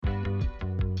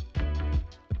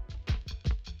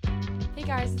Hey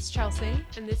guys, it's Chelsea.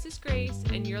 And this is Grace,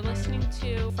 and you're listening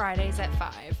to Fridays at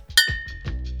 5.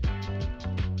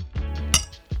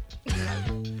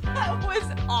 That was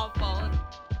awful.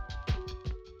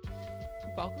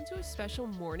 Welcome to a special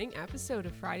morning episode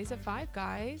of Fridays at 5,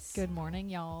 guys. Good morning,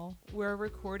 y'all. We're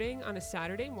recording on a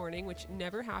Saturday morning, which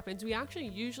never happens. We actually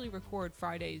usually record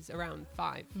Fridays around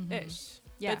 5-ish.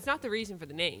 Yeah. That's not the reason for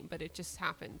the name, but it just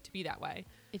happened to be that way.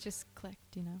 It just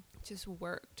clicked, you know? It just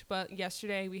worked. But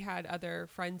yesterday we had other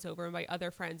friends over, and by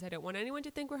other friends, I don't want anyone to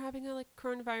think we're having a Mm-hmm.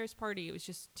 coronavirus party. It was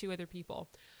just 2 other people.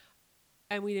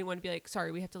 And we didn't want to be like,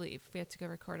 sorry, we have to leave. We have to go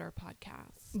record our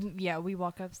podcast. Yeah, we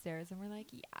walk upstairs and we're like,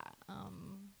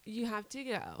 You have to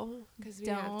go because we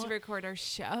have to Don't. record our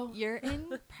show. you're in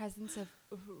presence of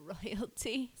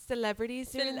royalty.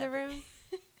 Celebrities are in the room.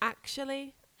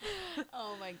 Actually.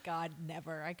 Oh my God,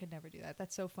 never. I could never do that.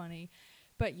 That's so funny.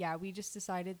 But yeah, we just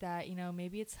decided that, you know,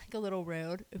 maybe it's like a little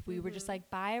rude if we were just like,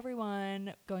 bye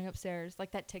everyone, going upstairs.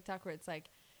 Like that TikTok where it's like,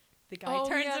 the guy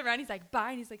turns around, he's like,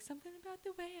 bye, and he's like, something about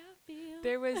the way I feel.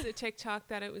 There was a TikTok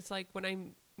that it was like when I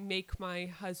make my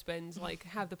husband like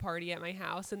have the party at my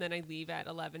house and then I leave at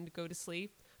 11 to go to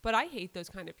sleep. But I hate those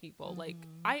kind of people. Like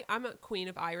I'm a queen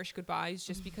of Irish goodbyes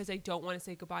just because I don't want to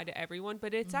say goodbye to everyone,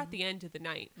 but it's at the end of the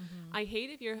night. I hate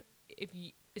if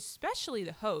you especially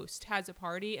the host has a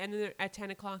party and then at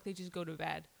 10 o'clock they just go to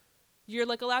bed. You're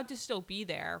like allowed to still be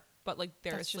there, but like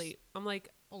they're That's asleep. I'm like,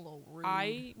 a little rude.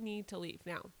 I need to leave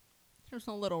now. Just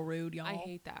a little rude, y'all. I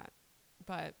hate that,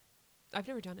 but I've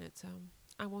never done it, so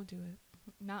I won't do it.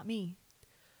 Not me.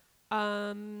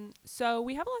 So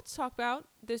we have a lot to talk about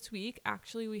this week.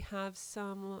 Actually, we have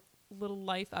some little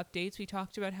life updates. We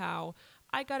talked about how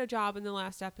I got a job in the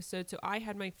last episode, so I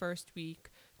had my first week.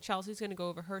 Chelsea's going to go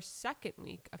over her second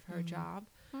week of her job.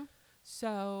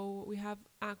 So we have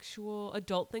actual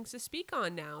adult things to speak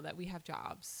on now that we have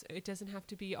jobs. It doesn't have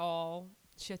to be all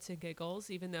shits and giggles,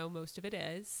 even though most of it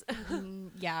is.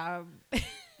 Yeah.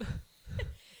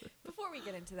 Before we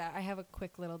get into that, I have a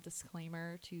quick little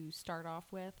disclaimer to start off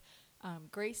with.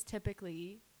 Grace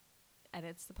typically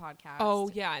edits the podcast.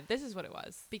 Oh, yeah. This is what it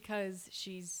was. Because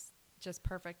she's just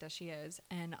perfect as she is,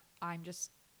 and I'm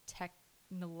just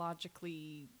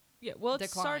technologically Yeah, well, it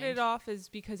declined. started off as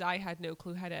because I had no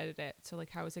clue how to edit it. So,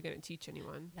 like, how was I going to teach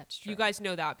anyone? That's true. You guys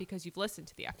know that because you've listened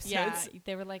to the episodes. Yeah,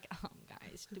 they were like,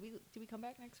 guys, do we come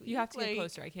back next week? You have to get Like,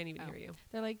 closer. I can't even hear you.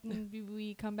 They're like, do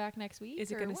we come back next week?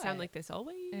 Is it or going to sound what? like this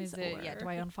always? Is it, yeah, do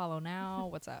I unfollow now?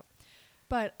 What's up?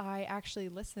 But I actually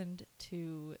listened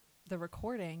to the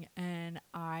recording and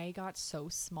I got so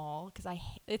small because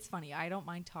it's funny. I don't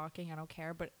mind talking. I don't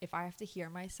care. But if I have to hear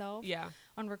myself Yeah.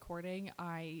 on recording,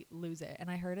 I lose it. And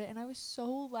I heard it and I was so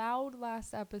loud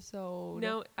last episode.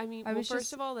 No, I mean, I well, was first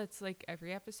just- of all, that's like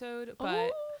every episode.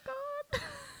 But Oh, God.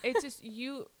 it's just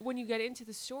when you get into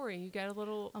the story, you get a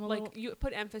little, you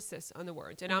put emphasis on the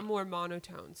words. And I'm more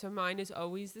monotone. So mine is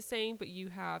always the same, but you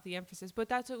have the emphasis. But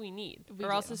that's what we need.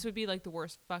 Or else this would be like the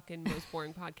worst fucking most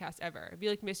boring podcast ever. It'd be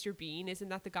like Mr. Bean. Isn't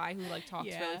that the guy who like talks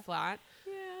really flat?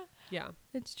 Yeah. Yeah.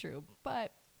 It's true.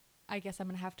 But I guess I'm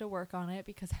going to have to work on it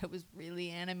because I was really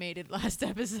animated last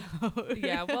episode.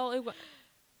 Yeah. Well,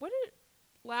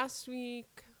 last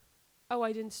week? Oh,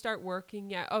 I didn't start working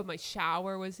yet. Oh, my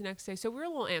shower was the next day. So we're a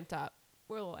little amped up.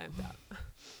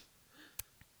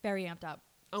 Very amped up.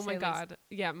 Oh my God.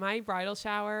 Yeah. My bridal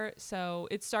shower. So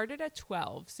it started at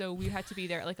 12. So we had to be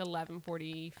there at like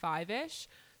 11:45-ish.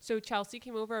 So Chelsea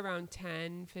came over around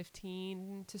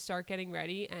 10:15 to start getting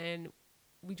ready. And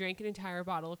we drank an entire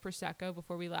bottle of Prosecco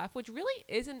before we left, which really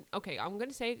isn't, okay, I'm going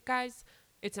to say, guys,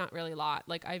 it's not really a lot.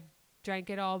 Like I've drank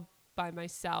it all by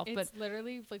myself, It's but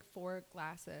literally like 4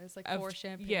 glasses, like 4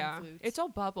 champagne flutes. It's all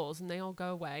bubbles and they all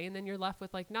go away and then you're left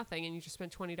with like nothing and you just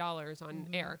spent $20 on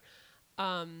air.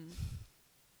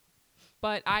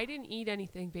 But I didn't eat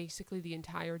anything basically the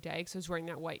entire day because I was wearing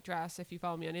that white dress, if you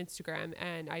follow me on Instagram,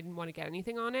 and I didn't want to get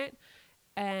anything on it.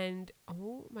 And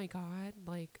oh my God,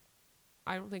 like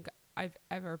I don't think I've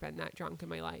ever been that drunk in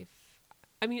my life.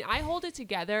 I mean, I hold it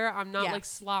together. I'm not like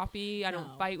sloppy. I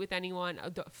don't fight with anyone.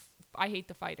 I hate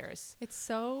the fighters. It's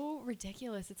so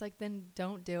ridiculous. It's like, then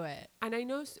don't do it. And I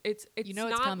know it's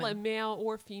not like a male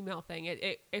or female thing.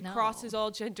 It crosses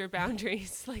all gender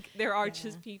boundaries. Like there are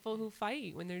just people who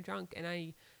fight when they're drunk, and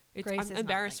I'm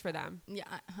embarrassed for them. Yeah,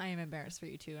 I am embarrassed for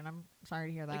you too, and I'm sorry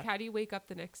to hear that. Like, how do you wake up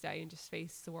the next day and just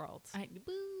face the world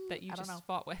that you just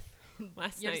fought with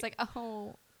last night? You're just like,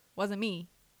 oh, wasn't me.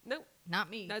 Nope, not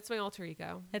me. That's my alter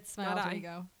ego. It's my alter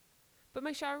ego. But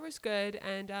my shower was good,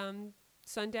 and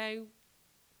Sunday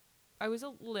I was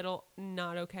a little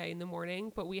not okay in the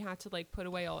morning, but we had to like put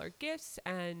away all our gifts,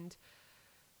 and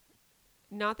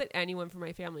not that anyone from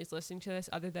my family is listening to this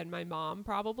other than my mom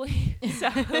probably. So,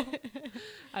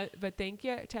 but thank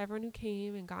you to everyone who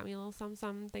came and got me a little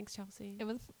something. Thanks, Chelsea.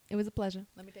 It was a pleasure.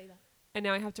 Let me tell you that. And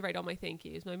now I have to write all my thank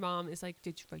yous. My mom is like,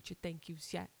 "Did you write your thank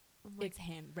yous yet?" I'm like, It's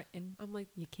handwritten. I'm like,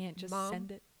 You can't just Mom,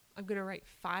 send it. I'm gonna write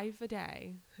 5 a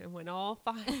day, and when all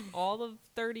of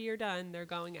 30 are done, they're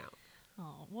going out.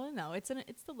 Oh, well, no, it's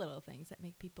the little things that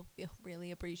make people feel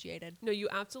really appreciated. No, you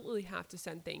absolutely have to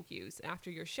send thank yous after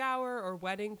your shower or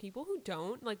wedding. People who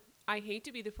don't, like, I hate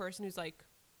to be the person who's like,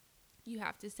 you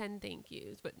have to send thank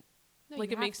yous, but No,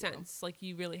 like you it makes have to. sense. Like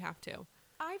you really have to.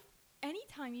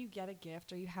 Anytime you get a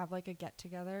gift or you have like a get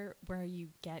together where you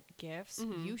get gifts,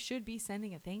 Mhm. you should be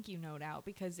sending a thank you note out,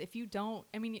 because if you don't,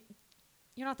 I mean,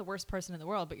 you're not the worst person in the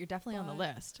world, but you're definitely on the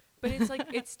list. But it's like,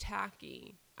 it's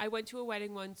tacky. I went to a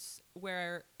wedding once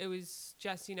where it was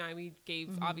Jesse and I, we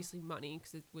gave obviously money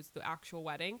because it was the actual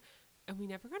wedding, and we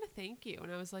never got a thank you.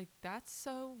 And I was like, that's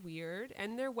so weird.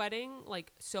 And their wedding,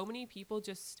 like so many people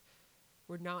just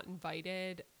were not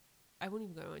invited. I won't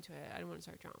even go into it. I don't want to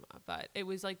start drama, but it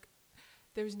was like,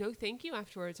 there was no thank you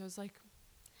afterwards. I was like,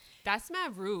 that's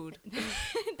mad rude.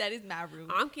 That is mad rude.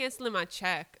 I'm canceling my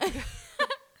check.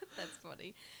 That's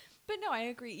funny. But no, I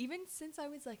agree. Even since I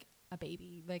was like a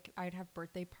baby, like I'd have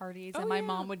birthday parties and my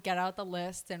mom would get out the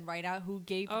list and write out who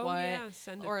gave what,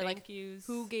 Send the or thank like yous.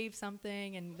 who gave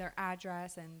something and their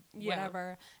address and Yeah.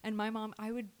 whatever. And my mom,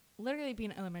 I would literally be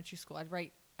in elementary school.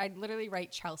 I'd literally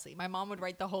write Chelsea. My mom would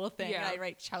write the whole thing, and I'd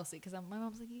write Chelsea because my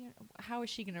mom's like, how is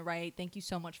she gonna write? Thank you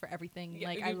so much for everything. Yeah,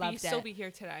 like I loved it. Still be here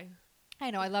today.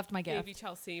 I know, I loved my gift. Baby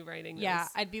Chelsea writing. Yeah,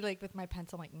 this. I'd be like with my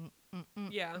pencil, like.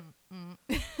 Yeah.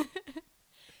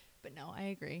 But no, I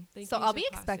agree. Thank So yous I'll are be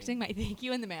expecting my thank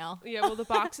you in the mail. Yeah, well, the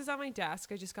box is on my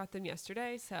desk. I just got them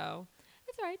yesterday, so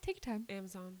That's all right. Take your time.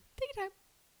 Amazon. Take your time.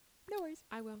 No worries.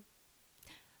 I will.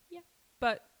 Yeah.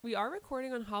 But we are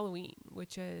recording on Halloween,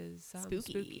 which is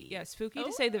Spooky. Yeah, spooky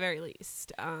to say the very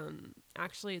least.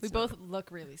 Actually, it's We not. both look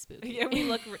really spooky. Yeah, we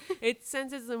look. It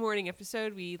since it's the morning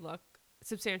episode, we look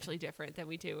substantially different than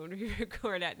we do when we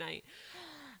record at night.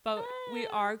 But we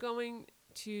are going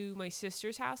to my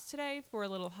sister's house today for a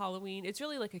little Halloween. It's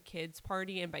really like a kids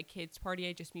party, and by kids party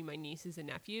I just mean my nieces and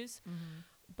nephews.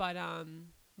 But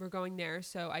we're going there,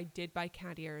 so I did buy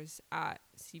cat ears at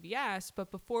CVS. But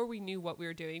before we knew what we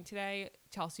were doing today,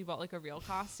 Chelsea bought like a real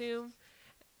costume,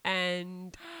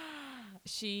 and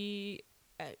she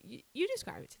you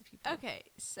describe it to the people. Okay,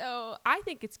 so I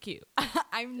think it's cute.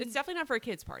 It's definitely not for a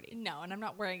kids party. No, and I'm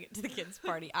not wearing it to the kids'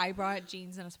 party. I brought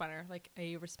jeans and a sweater, like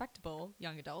a respectable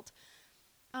young adult.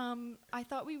 I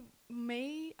thought we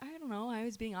may, I don't know, I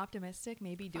was being optimistic,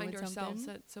 maybe doing Find ourselves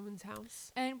something. at someone's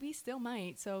house. And we still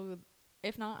might, so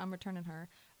if not, I'm returning her.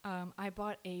 I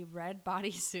bought a red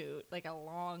bodysuit, like a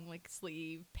long, like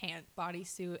sleeve pant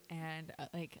bodysuit, and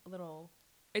like a little.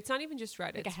 It's not even just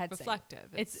red; like it's a head reflective.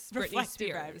 It's Britney reflective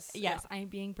Spears. red. Yes, I'm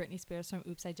being Britney Spears from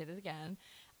Oops, I Did It Again.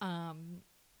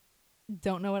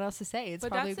 Don't know what else to say. It's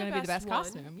But probably that's going to be the best one,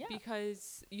 costume. Yeah,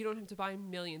 because you don't have to buy a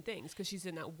million things because she's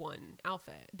in that one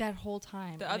outfit. that whole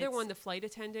time. The and other it's- one, the flight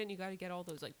attendant, you got to get all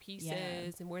those like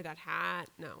pieces and wear that hat.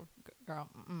 No, girl,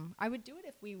 I would do it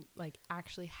if we like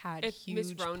actually had if huge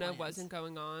Miss Rona plans. wasn't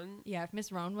going on, Yeah, if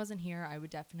Miss Roan wasn't here, I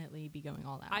would definitely be going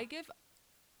all out. I give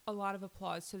a lot of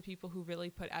applause to the people who really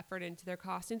put effort into their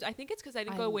costumes. I think it's because I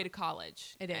didn't I go away lo- to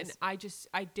college. It And is.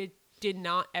 I did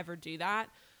not ever do that.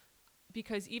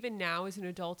 Because even now as an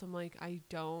adult, I'm like, I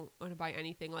don't want to buy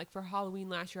anything. Like for Halloween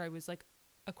last year, I was like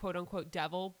a quote unquote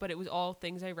devil, but it was all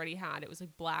things I already had. It was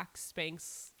like black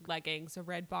Spanx leggings, a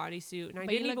red bodysuit, and I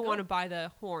But you didn't look even want to good. buy the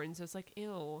horns. I was like,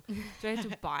 ew, do I have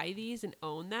to buy these and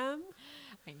own them?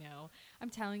 I know. I'm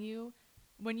telling you,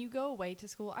 when you go away to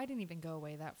school, I didn't even go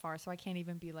away that far, so I can't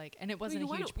even be like. And it wasn't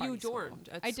Well, a huge you party. school. dormed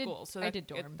at I did, school, so I that- did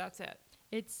dorm. that's it.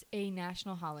 It's a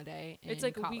national holiday. It's in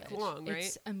like a week college. long, right?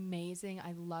 It's amazing.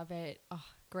 I love it. Oh,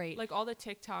 great. Like all the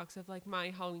TikToks of like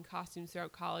my Halloween costumes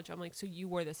throughout college. I'm like, so you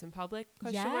wore this in public?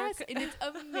 Question Yes, mark? and it's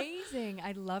amazing.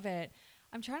 I love it.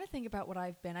 I'm trying to think about what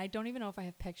I've been. I don't even know if I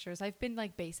have pictures. I've been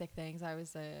like basic things. I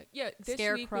was a Yeah, this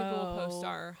week we will post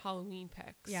our Halloween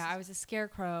pics. Yeah, I was a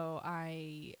scarecrow.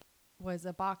 I was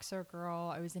a boxer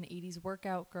girl. I was an 80s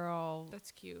workout girl,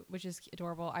 That's cute. which is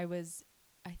adorable. I was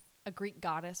a Greek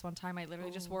goddess one time. I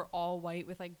literally just Oh. wore all white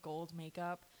with like gold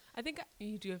makeup. I think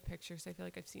you do have pictures. I feel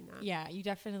like I've seen that. Yeah, you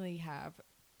definitely have.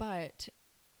 But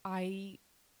I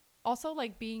also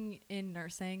like being in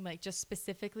nursing, like just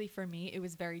specifically for me, it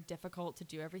was very difficult to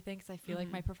do everything because I feel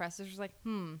like my professors was like,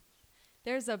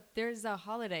 there's a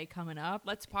holiday coming up.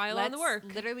 Let's pile on the work.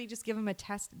 Literally just give them a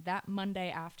test that Monday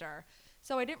after.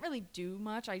 So I didn't really do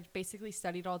much. I basically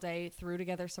studied all day, threw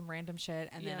together some random shit,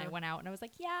 and then I went out and I was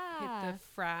like, yeah. Hit the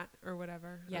frat or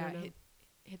whatever. Yeah,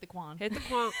 hit the quan. Hit the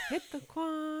quan. Hit the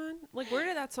quan. Like, where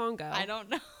did that song go? I don't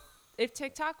know. If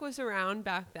TikTok was around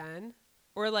back then,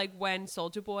 or like when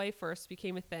Soulja Boy first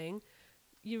became a thing,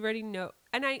 you already know.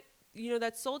 And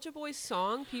that Soulja Boy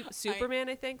song, Superman,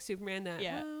 I think. Superman,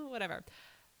 whatever.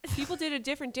 People did a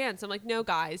different dance. I'm like, no,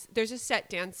 guys, there's a set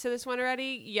dance to this one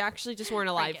already. You actually just weren't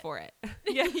alive for it.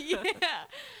 Yeah.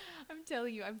 I'm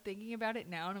telling you, I'm thinking about it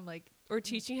now, and I'm like, or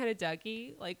teaching how to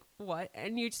Dougie, like what?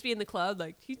 And you'd just be in the club,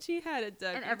 like teaching how to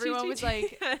Dougie. And everyone was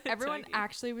like, everyone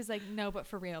actually was like, no, but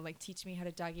for real, like teach me how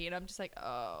to Dougie. And I'm just like,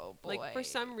 oh boy. Like for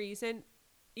some reason,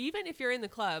 even if you're in the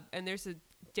club and there's a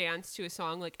dance to a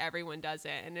song, like everyone does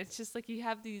it, and it's just like you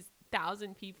have these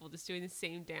 1,000 people just doing the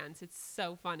same dance. It's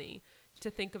so funny to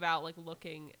think about, like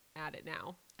looking at it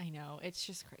now. I know, it's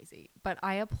just crazy, but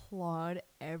I applaud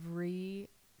every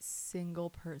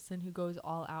single person who goes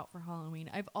all out for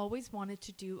Halloween. I've always wanted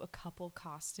to do a couple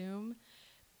costume,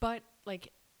 but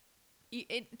like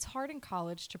it's hard in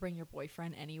college to bring your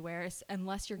boyfriend anywhere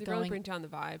unless you're really bring down the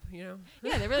vibe, you know.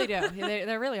 Yeah, they really do.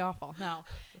 They're really awful. No,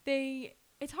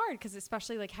 it's hard because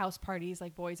especially like house parties,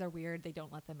 like boys are weird. They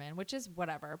don't let them in, which is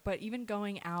whatever. But even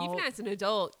going out, even as an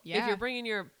adult, if you're bringing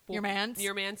your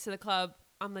mans to the club,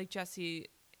 I'm like, Jesse,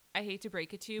 I hate to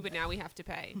break it to you, but now we have to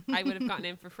pay. I would have gotten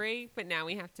in for free, but now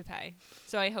we have to pay.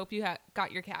 So I hope you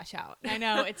got your cash out. I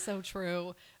know, it's so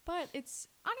true. But it's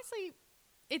honestly,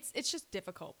 it's just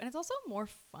difficult. And it's also more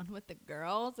fun with the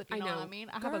girls, if you know what I mean.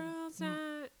 Girls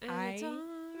night, it's all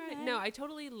right. No, I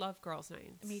totally love girls'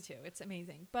 nights. Me too. It's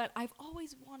amazing. But I've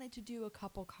always wanted to do a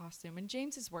couple costume. And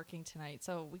James is working tonight,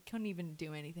 so we couldn't even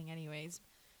do anything anyways.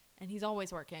 And he's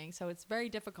always working, so it's very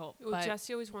difficult. Well,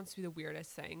 Jesse always wants to be the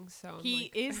weirdest thing, so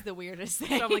he is the weirdest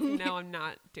thing. So I'm like, no, I'm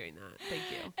not doing that. Thank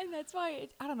you. And that's why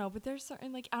I don't know, but there's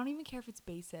certain I don't even care if it's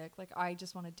basic. Like I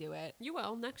just want to do it. You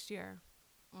will next year.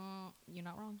 You're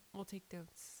not wrong. We'll take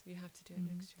notes. You have to do it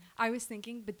next year. I was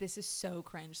thinking, but this is so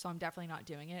cringe, so I'm definitely not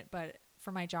doing it. But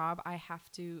for my job, I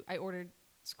ordered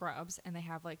scrubs, and they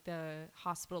have like the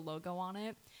hospital logo on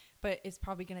it, but it's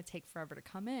probably gonna take forever to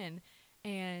come in.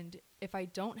 And if I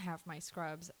don't have my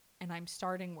scrubs and I'm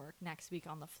starting work next week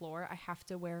on the floor, I have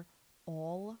to wear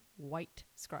all white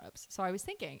scrubs. So I was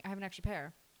thinking, I have an extra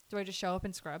pair. Do I just show up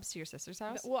in scrubs to your sister's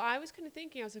house? Well, I was kind of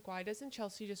thinking, I was like, why doesn't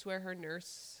Chelsea just wear her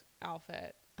nurse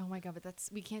outfit? Oh my God, but that's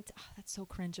so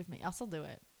cringe of me. I'll still do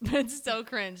it. But it's so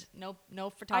cringe. No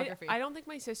photography. I don't think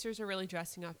my sisters are really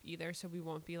dressing up either, so we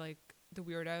won't be like the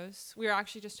weirdos. We were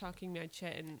actually just talking mad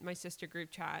shit in my sister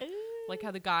group chat. Like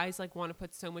how the guys like want to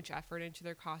put so much effort into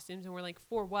their costumes, and we're like,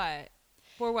 for what?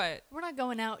 For what? We're not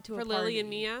going out to for a party. Lily and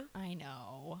Mia. I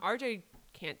know. RJ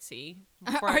can't see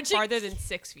farther than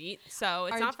 6 feet, so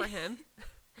it's not for him.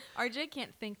 RJ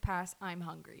can't think past I'm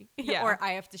hungry. Yeah. Or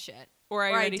I have to shit. Or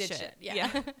I already did shit. Yeah.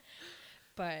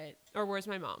 But or where's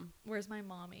my mom? Where's my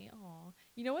mommy? Oh,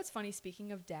 you know what's funny?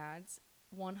 Speaking of dads,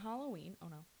 one Halloween. Oh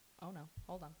no.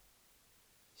 Hold on.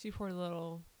 She poured a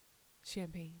little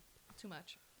champagne. Too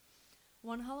much.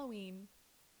 One Halloween.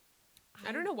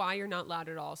 I don't know why you're not loud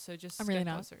at all. So just I'm really get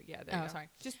not. closer. Yeah, there you go. Sorry.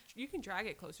 Just you can drag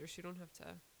it closer. So you don't have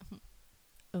to.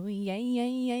 Oh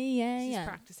yeah. She's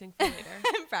practicing for later.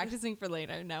 I'm practicing for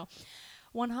later. No.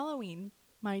 One Halloween,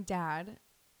 my dad.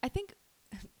 I think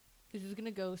this is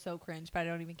gonna go so cringe, but I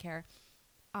don't even care.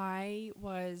 I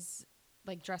was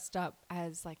like dressed up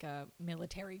as like a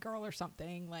military girl or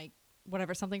something, like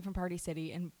whatever, something from Party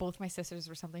City, and both my sisters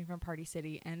were something from Party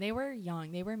City, and they were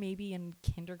young. They were maybe in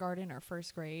kindergarten or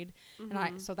first grade,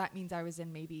 and so that means I was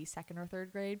in maybe second or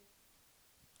third grade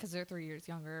because they're 3 years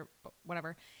younger, but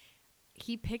whatever.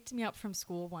 He picked me up from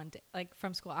school one day, like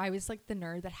from school. I was like the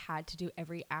nerd that had to do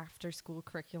every after school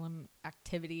curriculum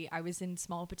activity. I was in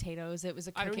Small Potatoes. It was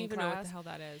a cooking I don't even class. know what the hell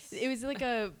that is. It was like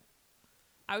a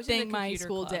I was thing in the my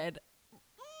school club. did.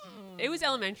 It was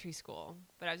elementary school,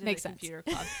 but I was in Makes the sense. computer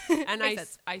club. And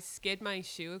I skid my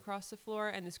shoe across the floor,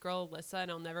 and this girl, Alyssa,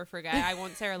 and I'll never forget, I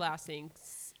won't say her last name,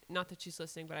 not that she's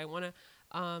listening, but I want to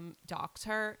dox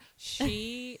her.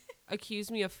 She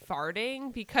accused me of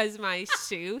farting because my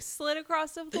shoe slid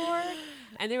across the floor,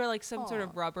 and they were like some sort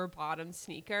of rubber bottom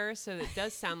sneaker, so it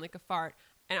does sound like a fart.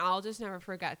 And I'll just never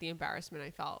forget the embarrassment I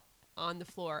felt on the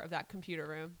floor of that computer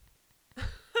room.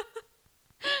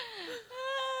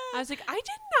 I was like, I did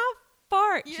not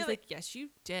fart. She's like, yes, you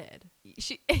did.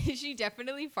 She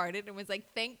definitely farted and was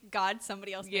like, thank God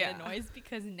somebody else made a noise,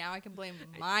 because now I can blame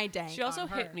my dang. She also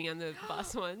hit me on the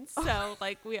bus once. So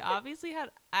like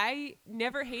I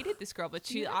never hated this girl, but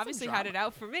she obviously had it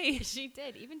out for me. She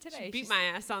did, even today. She beat my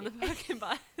ass on the fucking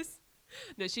bus.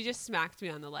 No, she just smacked me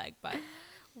on the leg, but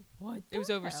What? it was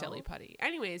over silly putty.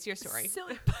 Anyways, your story.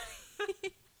 Silly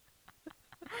putty.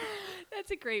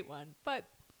 That's a great one. But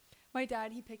my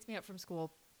dad, he picked me up from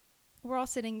school. We're all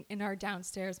sitting in our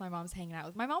downstairs. My mom's hanging out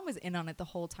with. My mom was in on it the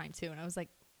whole time too, and I was like,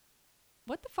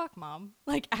 "What the fuck, mom?"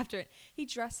 Like after it, he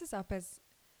dresses up as,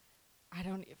 I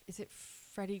don't. Is it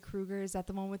Freddy Krueger? Is that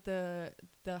the one with the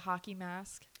hockey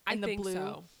mask and I the think blue?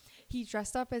 so. He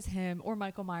dressed up as him or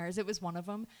Michael Myers. It was one of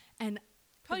them, and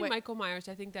Probably Michael Myers.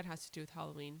 I think that has to do with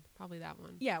Halloween. Probably that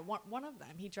one. yeah, one of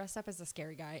them. He dressed up as a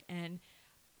scary guy, and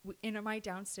in my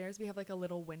downstairs we have like a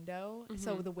little window,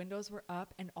 so the windows were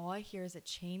up, and all I hear is a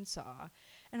chainsaw,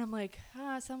 and I'm like,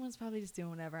 someone's probably just doing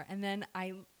whatever. And then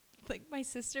my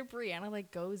sister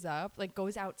Brianna goes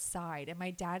outside, and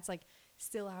my dad's like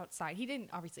still outside. He didn't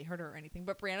obviously hurt her or anything,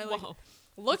 but Brianna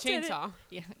looked at it.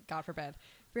 Yeah, God forbid.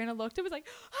 Brianna looked and was like,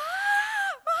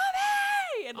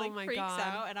 mommy, and freaks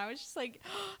out, and I was just like, and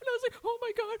I was like, oh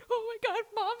my god,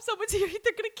 mom, someone's here,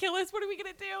 they're gonna kill us, what are we gonna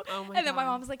do? And then my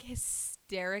mom's like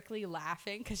hysterically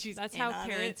laughing because she's that's how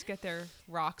parents get their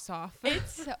rocks off.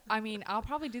 It's I mean, I'll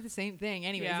probably do the same thing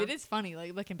anyways. Yeah. It is funny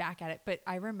looking back at it, but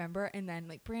I remember, and then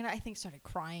Brianna I think started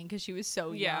crying because she was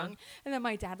so young, and then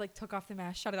my dad took off the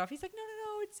mask, shut it off. He's like,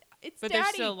 no, it's but Daddy.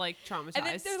 they're still traumatized, and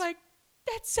then they're like,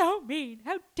 that's so mean,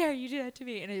 how dare you do that to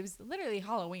me? And it was literally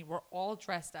Halloween, we're all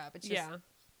dressed up. It's just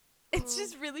it's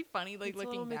just really funny it's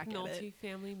looking back at it.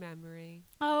 Multi-family memory.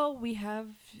 Oh, we have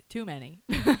too many.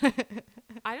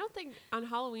 I don't think on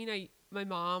Halloween my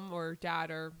mom or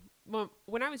dad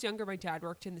when I was younger, my dad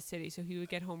worked in the city, so he would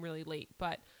get home really late,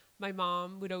 but my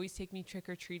mom would always take me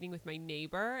trick-or-treating with my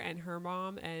neighbor and her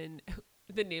mom, and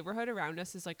the neighborhood around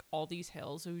us is all these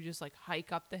hills, so we just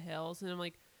hike up the hills, and I'm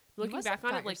looking back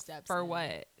on it for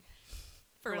what?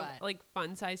 For what?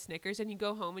 Fun size Snickers, and you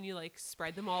go home and you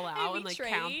spread them all out and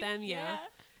count them. Yeah.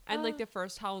 And the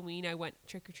first Halloween I went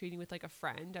trick-or-treating with a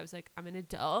friend. I was like, I'm an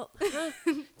adult.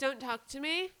 Don't talk to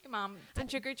me. Mom, I'm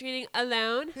trick-or-treating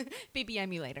alone.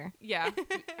 BBM you later. Yeah.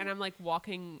 And I'm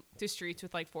walking the streets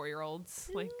with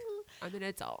 4-year-olds. I'm an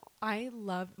adult. I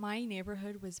loved my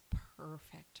neighborhood was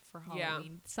perfect for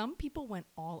Halloween. Yeah. Some people went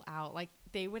all out.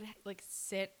 They would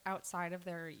sit outside of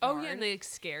their yard. Oh yeah, and they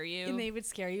scare you. And they would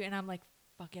scare you, and I'm like,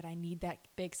 fuck it, I need that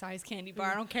big size candy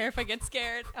bar. I don't care if I get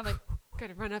scared. I'm like,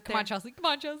 gotta run up there. Come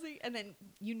on, Chelsea. And then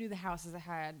you knew the houses that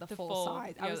had the full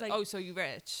size. Yeah, I was like, oh, so you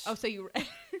rich. Oh, so you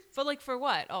But for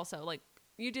what? Also,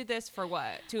 you did this for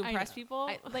what? To impress people?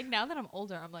 Now that I'm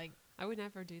older, I'm like, I would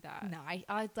never do that. No,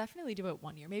 I'll definitely do it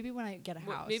one year. Maybe when I get a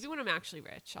house. Maybe when I'm actually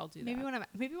rich, I'll do that.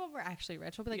 Maybe when we're actually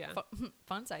rich, I'll be like,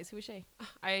 fun size. Who is she?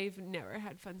 I've never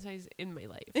had fun size in my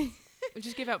life. We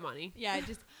just give out money. Yeah,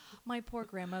 my poor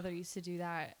grandmother used to do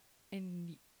that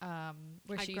in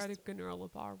where I got a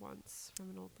granola bar once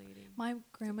from an old lady. My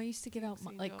grandma used to give out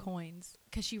coins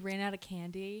because she ran out of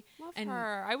candy. Love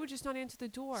her. I would just not answer the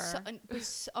door.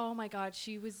 Oh my god,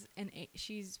 she was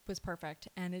perfect,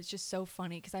 and it's just so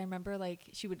funny because I remember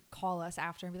she would call us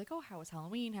after and be like, "Oh, how was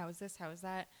Halloween? How was this? How was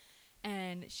that?"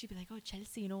 And she'd be like, "Oh,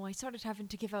 Chelsea, I started having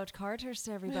to give out Carters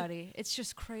to everybody. It's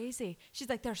just crazy." She's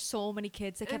like, "There's so many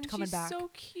kids that kept coming back." So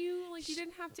cute. You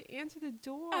didn't have to answer the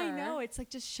door. I know. It's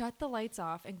just shut the lights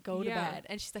off and go to bed.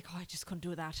 And she's like, "Oh, I just couldn't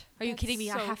do that. Are you kidding me?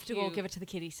 So I have to go give it to the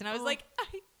kitties." And I was like,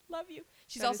 "I love you."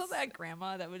 She's also that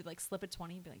grandma that would slip a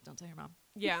 20 and be like, "Don't tell your mom."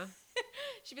 Yeah.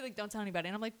 She'd be like, "Don't tell anybody."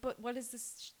 And I'm like, "But what is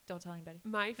this? Don't tell anybody."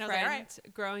 My friend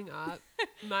growing up,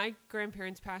 my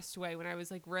grandparents passed away when I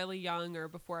was really young or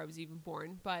before I was even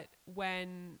born. But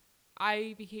when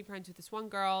I became friends with this one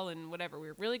girl and whatever, we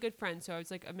were really good friends. So I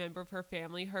was a member of her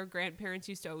family. Her grandparents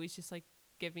used to always just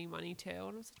give me money too. And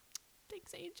I was like,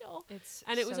 thanks, Angel.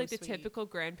 It was the typical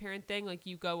grandparent thing.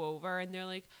 You go over and they're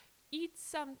like, eat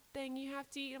something, you have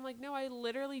to eat. I'm like, no, I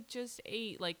literally just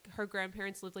ate. Her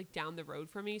grandparents lived down the road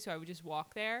from me, so I would just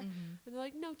walk there. And they're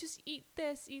like, no, just eat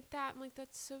this, eat that. I'm like,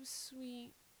 that's so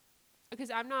sweet. Because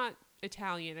I'm not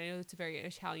Italian. I know it's a very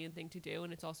Italian thing to do,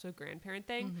 and it's also a grandparent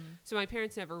thing. So my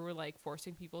parents never were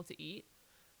forcing people to eat,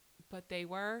 but they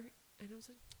were. And I was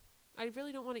like, I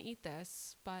really don't want to eat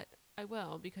this, but I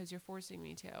will because you're forcing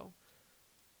me to.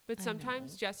 But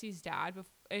sometimes Jesse's dad,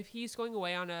 if he's going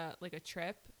away on a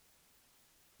trip,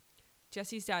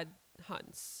 Jesse's dad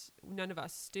hunts. None of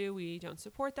us do. We don't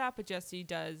support that, but Jesse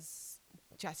does.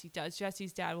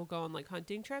 Jesse's dad will go on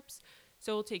hunting trips.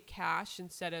 So we'll take cash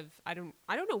instead of, I don't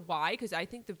know why, because I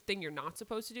think the thing you're not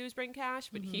supposed to do is bring cash,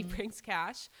 but he brings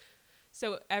cash.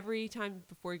 So every time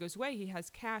before he goes away, he has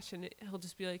cash, and he'll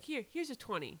just be like, here's a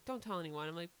 20. Don't tell anyone.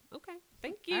 I'm like, okay,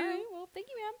 thank you. All right, well, thank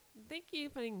you, ma'am. Thank you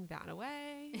for putting that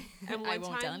away. And I one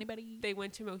won't tell time anybody. they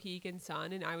went to Mohegan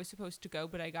Sun, and I was supposed to go,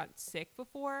 but I got sick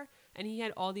before, and he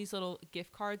had all these little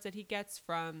gift cards that he gets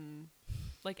from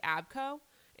like Abco.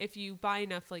 If you buy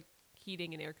enough like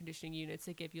heating and air conditioning units,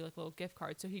 they give you like little gift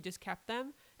cards. So he just kept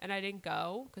them, and I didn't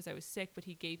go because I was sick, but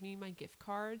he gave me my gift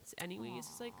cards anyways.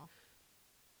 It's like, Aw.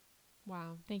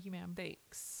 wow, Thank you, ma'am.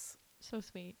 thanks. So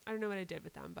sweet. I don't know what I did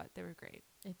with them, but they were great.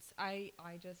 It's I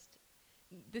just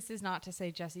this is not to say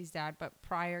Jesse's dad, but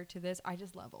prior to this, I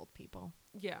just love old people.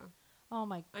 Yeah, Oh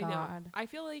my I know. god. I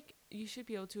feel like you should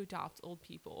be able to adopt old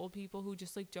people who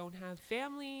just like don't have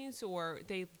families or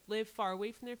they live far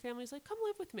away from their families. Like, come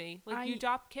live with me. Like, you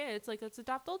adopt kids. Like, let's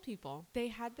adopt old people. They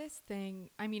had this thing.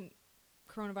 I mean,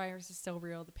 coronavirus is still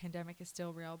real. The pandemic is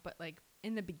still real. But like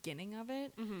in the beginning of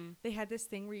it, they had this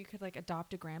thing where you could like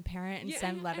adopt a grandparent and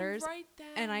send letters. And write them.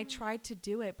 And I tried to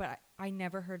do it, but I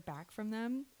never heard back from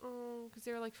them. Oh, because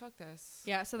they were like, fuck this.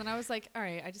 Yeah, so then I was like, all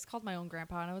right, I just called my own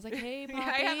grandpa and I was like, hey, Poppy.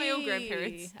 Yeah, I have my own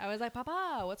grandparents. I was like,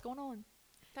 Papa, what's going on?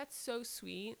 That's so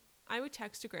sweet. I would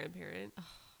text a grandparent. Oh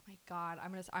my god,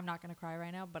 I'm not gonna cry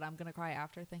right now, but I'm gonna cry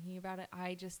after thinking about it.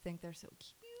 I just think they're so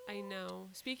cute. I know.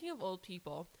 Speaking of old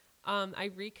people,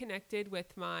 I reconnected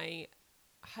with my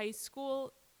high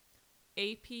school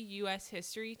AP US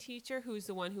history teacher, who's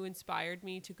the one who inspired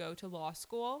me to go to law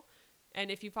school. And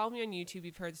if you follow me on YouTube,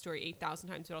 you've heard the story 8,000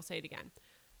 times, but I'll say it again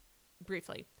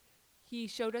briefly. He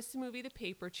showed us the movie The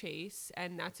Paper Chase,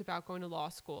 and that's about going to law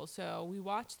school. So we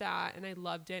watched that, and I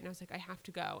loved it, and I was like, I have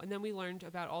to go. And then we learned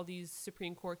about all these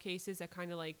Supreme Court cases that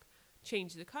kind of like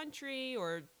changed the country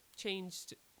or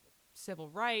changed civil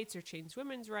rights or changed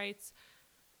women's rights.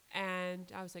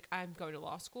 And I was like, I'm going to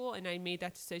law school. And I made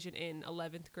that decision in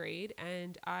 11th grade.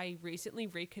 And I recently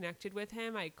reconnected with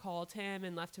him. I called him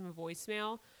and left him a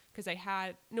voicemail because I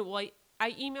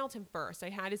emailed him first. I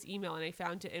had his email and I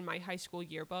found it in my high school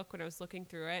yearbook when I was looking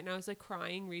through it. And I was like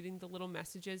crying, reading the little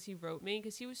messages he wrote me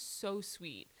because he was so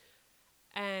sweet.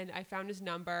 And I found his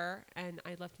number and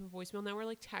I left him a voicemail. Now we're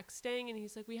like texting and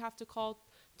he's like, we have to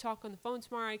talk on the phone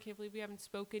tomorrow. I can't believe we haven't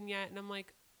spoken yet. And I'm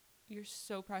like, you're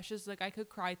so precious. Like, I could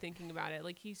cry thinking about it.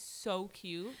 Like, he's so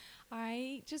cute.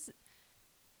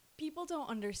 People don't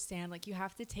understand. Like, you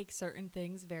have to take certain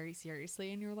things very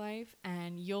seriously in your life,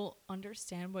 and you'll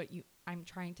understand what I'm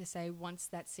trying to say once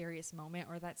that serious moment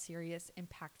or that serious,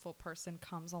 impactful person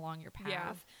comes along your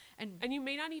path. Yeah. And you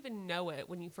may not even know it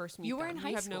when you first meet them. You were in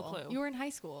high school. You have no clue. You were in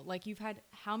high school. Like, you've had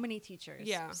how many teachers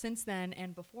since then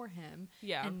and before him?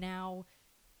 Yeah. And now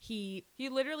he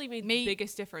literally made the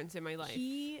biggest difference in my life.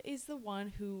 He is the one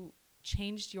who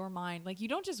changed your mind. Like, you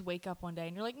don't just wake up one day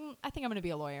and you're like, I think I'm going to be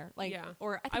a lawyer. Like,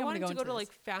 or I wanted to go to this.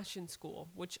 like fashion school,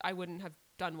 which I wouldn't have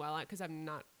done well at because I'm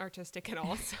not artistic at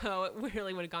all. So it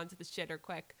really would have gone to the shitter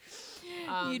quick.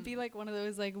 You'd be like one of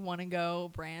those like want to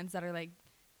go brands that are like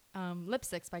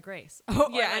lipsticks by Grace. Yeah,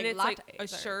 like and it's like a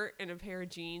shirt and a pair of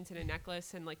jeans and a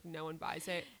necklace, and like no one buys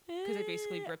it because I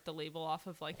basically ripped the label off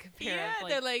of like a pair of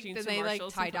like, they're like jeans they like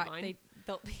tie dye.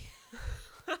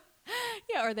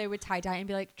 Yeah, or they would tie dye and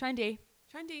be like trendy.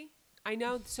 I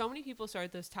know so many people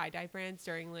started those tie dye brands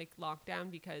during like lockdown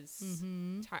because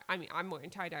I'm wearing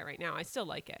tie dye right now. I still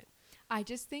like it. I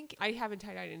just think I haven't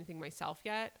tie dyed anything myself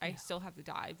yet. I still have the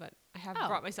dye, but I haven't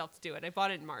brought myself to do it. I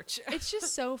bought it in March. It's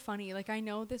just so funny. Like, I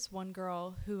know this one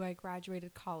girl who I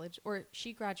graduated college, or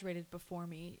she graduated before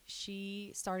me.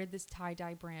 She started this tie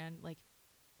dye brand like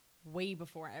way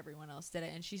before everyone else did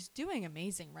it, and she's doing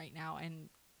amazing right now. And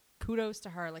kudos to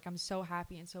her. Like, I'm so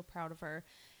happy and so proud of her.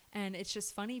 And it's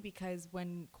just funny because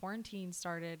when quarantine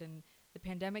started and the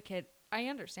pandemic hit, I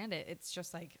understand it. It's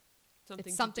just like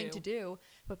it's something to do.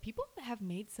 But people have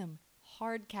made some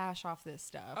hard cash off this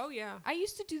stuff. Oh yeah, I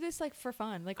used to do this like for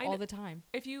fun, like all the time.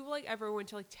 If you like ever went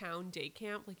to like town day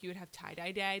camp, like you would have tie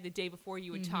dye day. The day before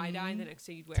you would tie dye, the next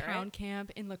day you'd wear it. Town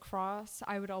camp in lacrosse,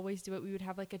 I would always do it. We would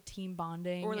have like a team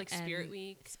bonding or like Spirit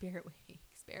Week.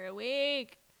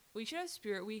 We should have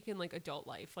Spirit Week in like adult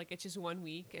life. Like, it's just 1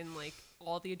 week and like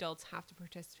all the adults have to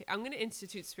participate. I'm going to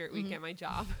institute Spirit Week at my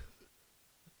job.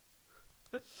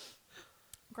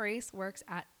 Grace works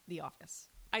at the office.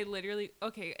 I literally,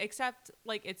 except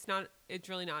like it's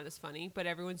really not as funny, but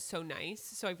everyone's so nice.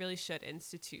 So I really should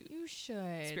institute. You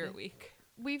should. Spirit Week.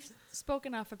 We've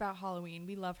spoken enough about Halloween.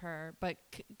 We love her, but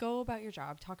go about your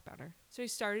job. Talk about her. So I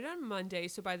started on Monday.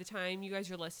 So by the time you guys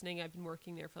are listening, I've been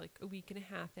working there for like a week and a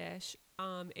half-ish.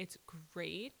 It's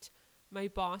great. My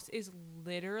boss is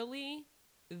literally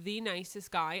the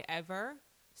nicest guy ever.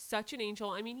 Such an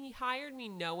angel. I mean, he hired me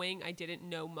knowing I didn't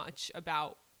know much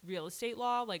about real estate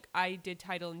law. Like I did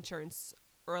title insurance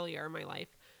earlier in my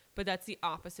life, but that's the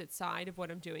opposite side of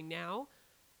what I'm doing now.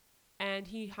 And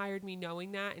he hired me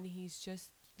knowing that, and he's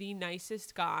just the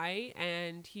nicest guy,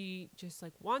 and he just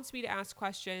like wants me to ask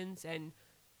questions and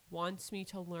wants me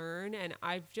to learn. And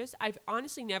I've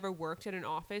honestly never worked at an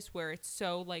office where it's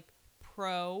so like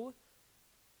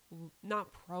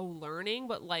not pro learning,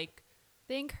 but like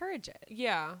they encourage it.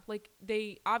 Yeah, like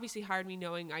they obviously hired me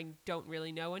knowing I don't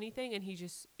really know anything, and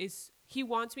he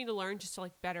wants me to learn just to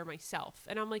like better myself.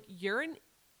 And I'm like, you're an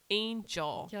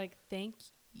angel. You're like, thank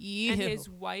you. And his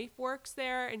wife works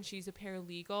there, and she's a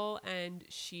paralegal, and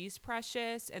she's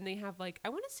precious. And they have like, I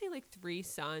want to say like 3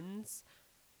 sons,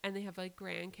 and they have like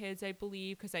grandkids, I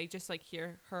believe, because I just like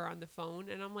hear her on the phone,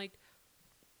 and I'm like,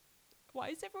 why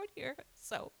is everyone here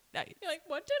so nice? You're like,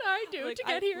 what did I do like, to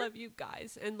get here? I love you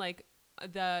guys. And like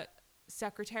the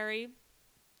secretary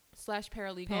 /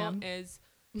 paralegal Pam. is,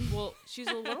 well, she's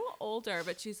a little older,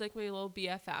 but she's like my little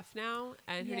BFF now,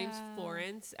 and her name's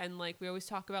Florence. And like we always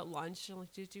talk about lunch. I'm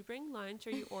like, did you bring lunch?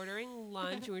 Are you ordering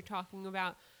lunch? And we're talking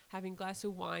about having a glass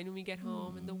of wine when we get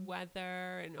home, and the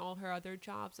weather and all her other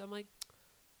jobs. I'm like,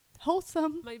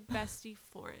 wholesome. my bestie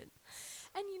Florence.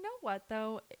 And you know what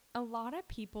though, a lot of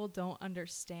people don't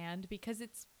understand because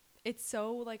it's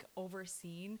so like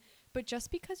overseen, but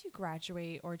just because you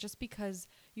graduate or just because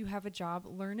you have a job,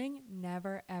 learning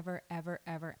never ever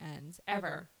ends.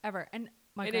 Ever. And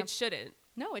it shouldn't.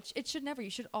 No, it should never. You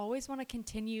should always want to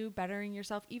continue bettering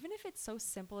yourself, even if it's so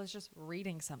simple as just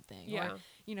reading something. Yeah. Or,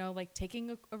 you know, like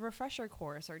taking a refresher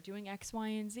course or doing X, Y,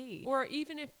 and Z. Or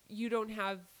even if you don't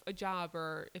have a job,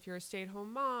 or if you're a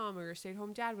stay-at-home mom or a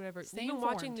stay-at-home dad, whatever, even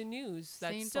watching the news,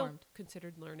 that's still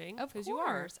considered learning. Of course, you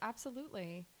are.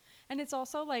 Absolutely. And it's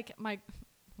also like my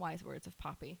wise words of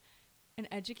Poppy. An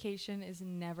education is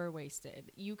never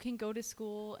wasted. You can go to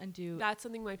school and do... That's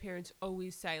something my parents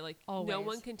always say. Like, no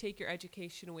one can take your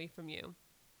education away from you.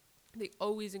 They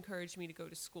always encouraged me to go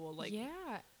to school. Like,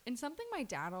 yeah. And something my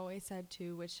dad always said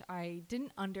too, which I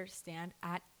didn't understand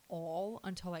at all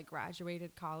until I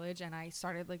graduated college and I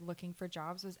started like looking for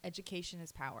jobs, was education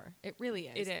is power. It really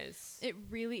is. It is. It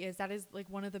really is. That is like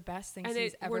one of the best things and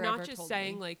he's ever we're not ever just told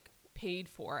saying me. like paid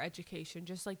for education,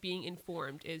 just like being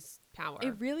informed is power.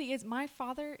 It really is. My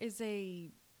father is a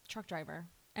truck driver,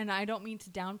 and I don't mean to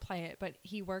downplay it, but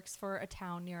he works for a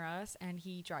town near us and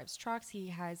he drives trucks. He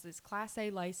has this Class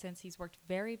A license. He's worked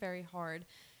very, very hard,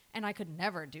 and I could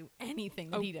never do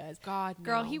anything that he does. God, no.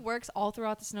 Girl, he works all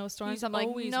throughout the snowstorms. He's I'm like,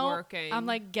 always no, working. I'm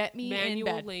like, get me manual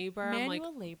in bed. labor.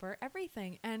 Manual labor,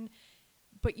 everything.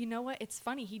 But you know what? It's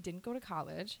funny. He didn't go to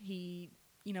college. He,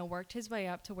 you know, worked his way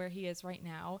up to where he is right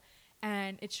now.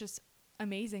 And it's just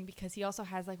amazing because he also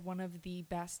has like one of the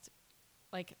best,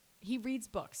 like he reads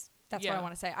books. That's what I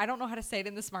want to say. I don't know how to say it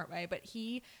in the smart way, but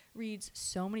he reads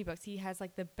so many books. He has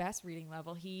like the best reading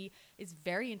level. He is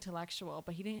very intellectual,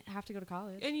 but he didn't have to go to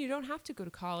college. And you don't have to go to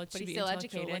college but to he's be still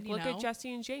intellectual. educated. Like, look at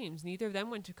Jesse and James. Neither of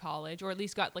them went to college, or at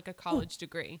least got like a college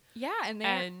degree. Yeah, and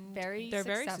they're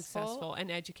very successful and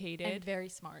educated and very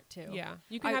smart too. Yeah,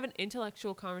 you can have an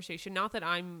intellectual conversation. Not that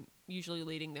I'm usually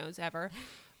leading those ever,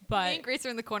 but me and Grace are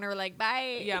in the corner. We're like,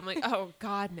 bye. Yeah, I'm like, oh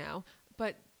God, no.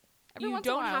 But you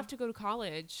don't have to go to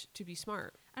college to be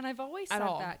smart. And I've always said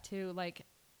that too. Like,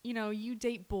 you know, you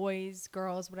date boys,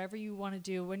 girls, whatever you want to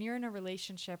do. When you're in a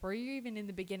relationship, or you're even in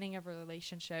the beginning of a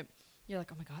relationship, you're like,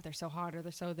 oh my God, they're so hot, or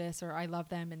they're so this, or I love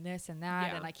them and this and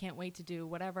that, and I can't wait to do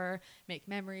whatever, make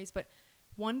memories. But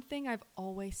one thing I've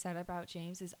always said about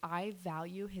James is I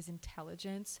value his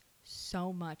intelligence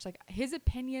so much. Like his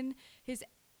opinion,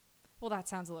 well, that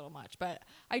sounds a little much, but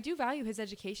I do value his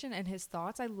education and his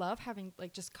thoughts. I love having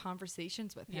like just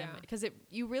conversations with him because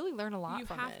you really learn a lot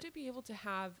from it. You have to be able to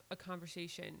have a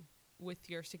conversation with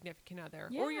your significant other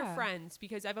or your friends,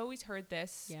 because I've always heard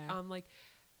this. Like,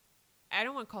 I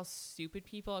don't want to call stupid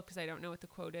people because I don't know what the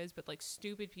quote is, but like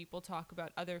stupid people talk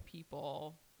about other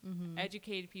people. Mm-hmm.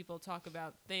 Educated people talk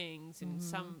about things, and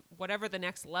some whatever the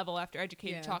next level after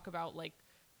educated talk about like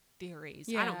theories.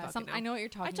 I don't fucking know. I know what you're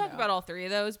talking about. I talk about all 3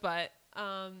 of those, but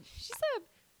she's a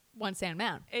one-stand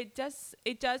man. It does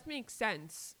make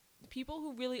sense. People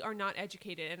who really are not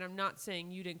educated, and I'm not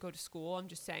saying you didn't go to school. I'm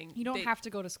just saying you don't have to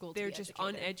go to school. They're just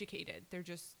uneducated. They're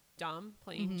just dumb,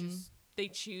 plain. Mm-hmm. Just they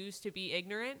choose to be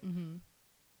ignorant. Mm-hmm.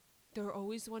 They're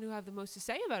always the one who have the most to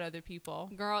say about other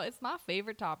people. Girl, it's my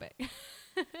favorite topic.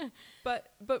 but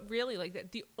really,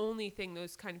 like the only thing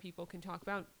those kind of people can talk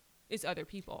about is other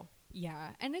people. Yeah,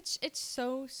 and it's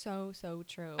so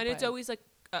true. And it's always like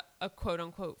a quote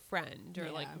unquote friend or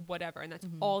like whatever, and that's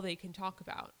all they can talk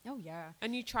about. Oh yeah.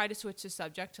 And you try to switch the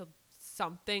subject to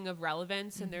something of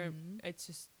relevance, and it's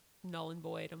just null and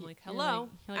void. I'm like, You're hello,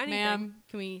 you're like, anything. ma'am,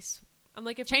 can we I'm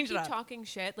like, if change we it keep up? talking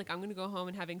shit, like I'm gonna go home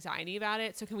and have anxiety about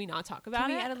it. So can we not talk can about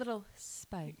we it? add a little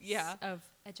spice Yeah. of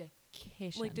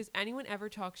education? Like, does anyone ever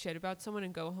talk shit about someone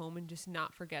and go home and just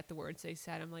not forget the words they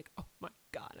said? I'm like, oh my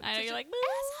god, I know, such you're an like,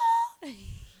 asshole.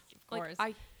 of course. Like,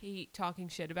 I hate talking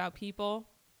shit about people.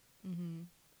 Mm-hmm.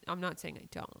 I'm not saying I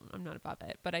don't. I'm not above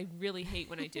it, but I really hate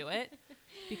when I do it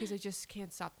because I just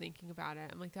can't stop thinking about it.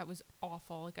 I'm like, that was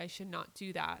awful. Like, I should not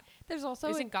do that. There's also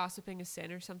Isn't gossiping a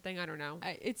sin or something? I don't know.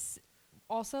 it's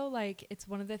also like it's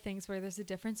one of the things where there's a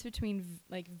difference between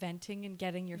like venting and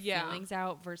getting your Yeah. feelings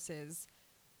out versus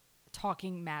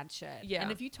talking mad shit. Yeah.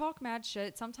 And if you talk mad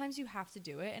shit, sometimes you have to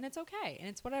do it and it's okay and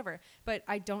it's whatever. But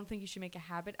I don't think you should make a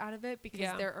habit out of it because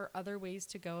Yeah. there are other ways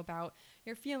to go about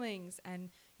your feelings and,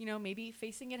 you know, maybe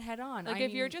facing it head on. Like, I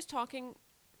if you're mean, just talking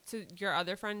to your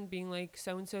other friend being like,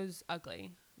 so-and-so's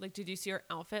ugly. Like, did you see her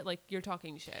outfit? Like, you're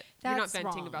talking shit. You're not That's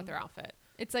venting wrong. about their outfit.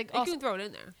 it's like You also, can throw it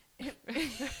in there.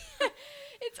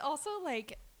 it's also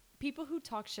like people who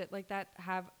talk shit like that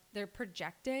they're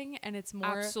projecting and it's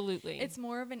more Absolutely. it's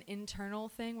more of an internal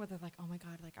thing where they're like, oh my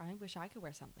god, like I wish I could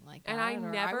wear something like that. And I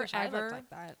or never, wish I looked ever- like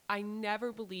that. I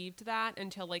never believed that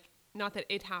until, like, not that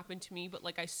it happened to me, but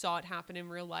like I saw it happen in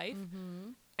real life. Mm-hmm.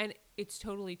 And it's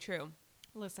totally true.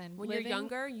 Listen, When you're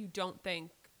younger, you don't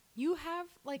think you have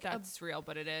like that's real,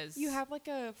 but it is. you have like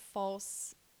a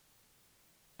false,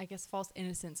 I guess, false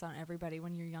innocence on everybody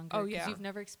when you're younger. Oh, 'cause yeah. you've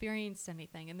never experienced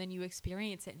anything, and then you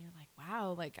experience it, and you're like,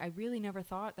 wow, like I really never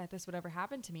thought that this would ever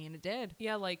happen to me, and it did.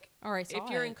 Yeah, like, Or I saw if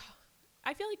you're it. in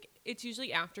I feel like it's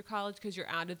usually after college because you're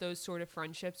out of those sort of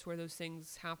friendships where those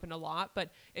things happen a lot.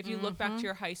 But if you look back to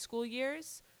your high school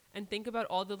years and think about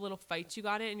all the little fights you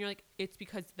got in, and you're like, it's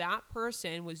because that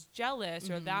person was jealous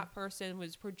or that person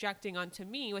was projecting onto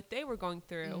me what they were going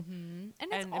through. And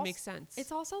And it makes sense.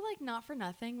 It's also like not for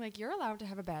nothing. Like you're allowed to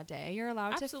have a bad day. You're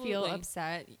allowed to feel Absolutely.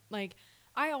 upset. Like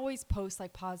I always post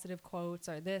like positive quotes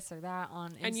or this or that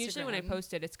on Instagram. And usually when I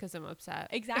post it, it's because I'm upset.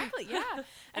 Exactly. Yeah.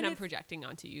 And I'm it's- projecting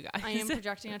onto you guys. I am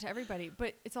projecting onto everybody.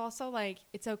 But it's also like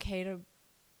it's okay to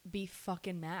be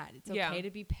fucking mad. It's okay Yeah. to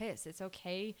be pissed. It's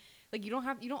okay. Like you don't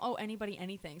owe anybody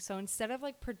anything. So instead of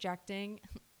like projecting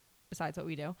besides what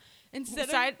we do, instead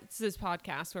Besides this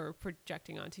podcast where we're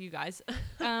projecting onto you guys.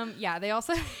 of yeah, they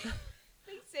also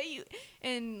they say you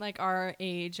in like our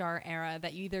age, our era,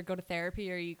 that you either go to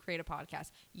therapy or you create a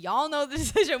podcast. Y'all know the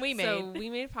decision we made. So we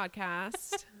made a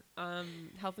podcast.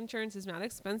 Health insurance is not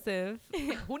expensive.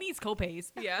 Who needs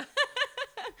copays? Yeah.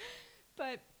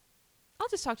 But I'll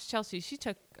just talk to Chelsea. She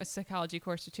took a psychology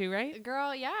course or two, right?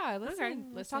 girl, yeah, listen, Okay,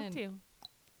 let's talk listen. to you.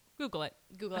 Google it.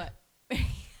 Google it.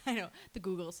 I know the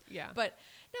Googles. Yeah. But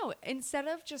no, instead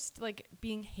of just like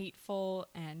being hateful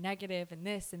and negative and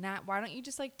this and that, why don't you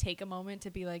just like take a moment to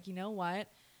be like, you know what?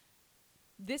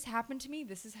 This happened to me.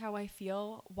 This is how I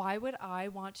feel. Why would I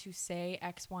want to say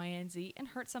X, Y, and Z and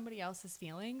hurt somebody else's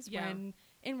feelings Yeah. when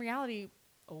in reality,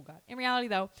 oh God, in reality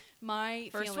though, my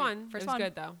First feeling- one. It was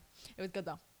good though. It was good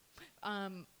though.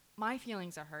 My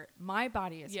feelings are hurt. My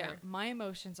body is Yeah. hurt. My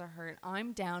emotions are hurt.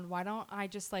 I'm down. Why don't I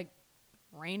just like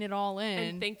rein it all in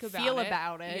And think about feel it.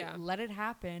 about it, Yeah. let it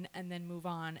happen, and then move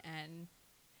on? And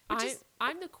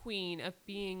I'm the queen of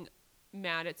being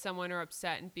mad at someone or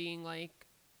upset and being like,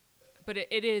 but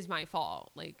it is my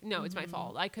fault. Like, no, it's my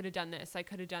fault. I could have done this. I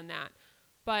could have done that.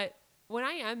 But when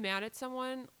I am mad at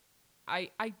someone, I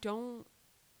don't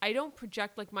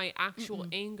project like my actual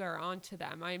anger onto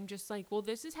them. I'm just like, well,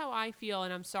 this is how I feel,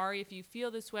 and I'm sorry if you feel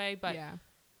this way, but yeah,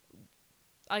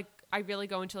 like I really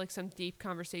go into like some deep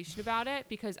conversation about it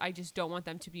because I just don't want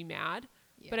them to be mad.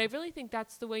 But Yeah. I really think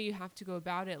that's the way you have to go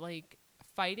about it. Like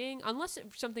fighting, unless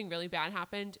something really bad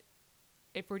happened,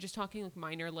 if we're just talking like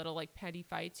minor little like petty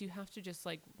fights, you have to just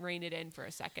like rein it in for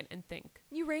a second and think,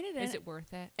 you rein it in. is it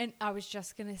worth it? And I was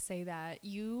just going to say that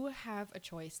you have a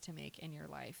choice to make in your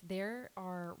life. There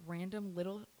are random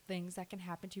little things that can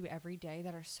happen to you every day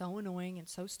that are so annoying and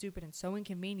so stupid and so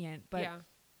inconvenient, but Yeah.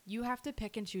 you have to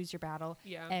pick and choose your battle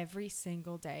Yeah. every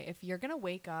single day. If you're going to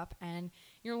wake up and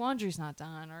your laundry's not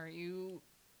done, or you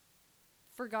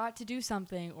forgot to do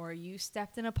something, or you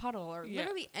stepped in a puddle, or Yeah.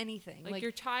 literally anything, Like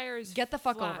your tires, get the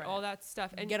fuck flat, over it. all that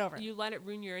stuff, and Get over it. you let it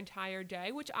ruin your entire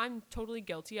day, which I'm totally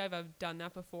guilty. I've done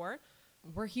that before.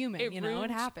 we're human, It you know, it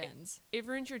ruins- happens. It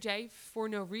ruins your day for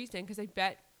no reason because I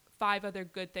bet 5 other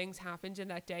good things happened in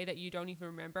that day that you don't even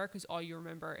remember because all you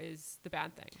remember is the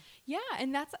bad thing. Yeah,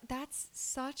 and that's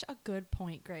such a good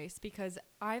point, Grace, because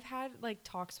I've had like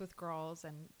talks with girls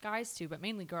and guys too, but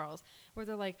mainly girls, where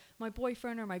they're like, my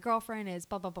boyfriend or my girlfriend is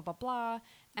blah blah blah blah blah,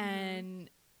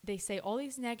 and they say all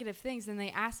these negative things and they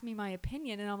ask me my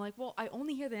opinion and I'm like, well, I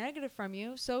only hear the negative from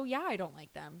you. So yeah, I don't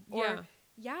like them. Or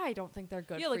yeah, I don't think they're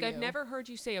good for like you. I've never heard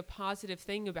you say a positive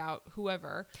thing about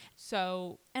whoever.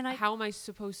 So And how am I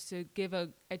supposed to give a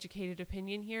educated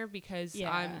opinion here? Because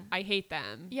I hate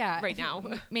them right now.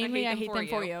 Mainly I hate them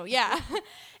for you. Yeah.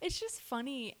 It's just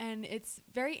funny. And it's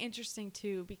very interesting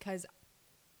too, because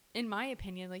in my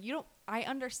opinion, like I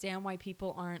understand why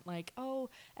people aren't like, oh,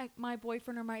 my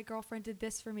boyfriend or my girlfriend did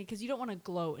this for me. Cause you don't want to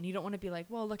gloat and you don't want to be like,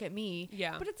 well, look at me.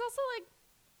 Yeah. But it's also like,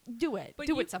 do it. But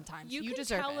do it sometimes. You can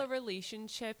deserve tell it. a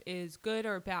relationship is good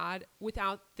or bad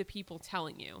without the people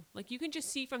telling you. Like you can just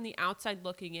see from the outside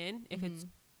looking in if it's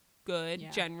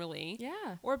good generally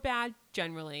or bad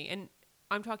generally. And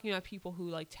I'm talking about people who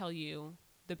like tell you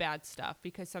the bad stuff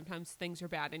because sometimes things are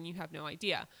bad and you have no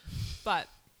idea. But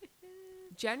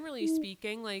generally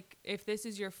speaking, like if this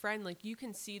is your friend, like you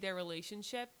can see their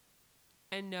relationship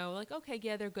and know like, okay,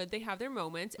 yeah, they're good. They have their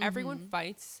moments. Everyone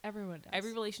fights. Everyone does.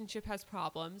 Every relationship has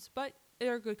problems, but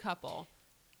they're a good couple.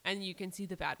 And you can see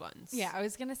the bad ones. Yeah, I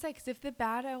was going to say, because if the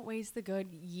bad outweighs the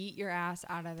good, yeet your ass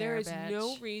out of there, There is bitch.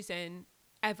 no reason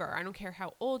ever. I don't care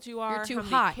how old you are. You're too how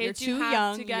many hot. Kids You're too you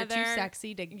young. together. You're too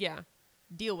sexy to Yeah.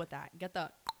 deal with that. Get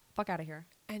the fuck out of here.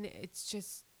 And it's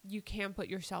just, you can't put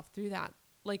yourself through that.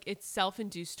 Like, it's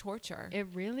self-induced torture. It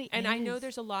really and is. I know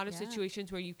there's a lot of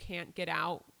situations where you can't get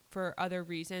out for other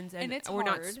reasons. And it's we're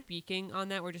hard. not speaking on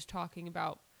that. We're just talking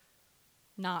about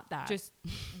not that. just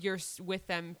you're with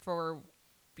them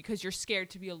because you're scared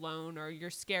to be alone or you're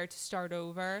scared to start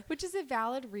over. Which is a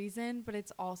valid reason, but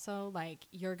it's also like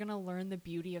you're going to learn the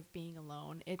beauty of being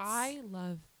alone. I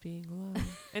love being alone.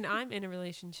 And I'm in a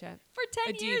relationship. For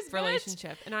 10 a years, deep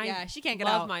relationship. And I she can't get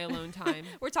love out. my alone time.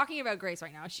 We're talking about Grace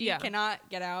right now. She cannot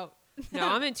get out. No,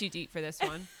 I'm in too deep for this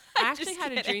one. I actually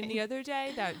had a dream kidding. the other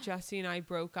day that Jesse and I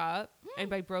broke up. And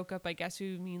by broke up, I guess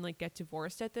we mean like get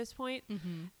divorced at this point.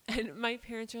 And my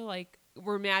parents are like,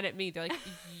 were mad at me. They're like,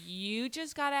 you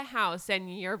just got a house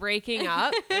and you're breaking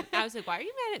up. And I was like, why are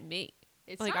you mad at me?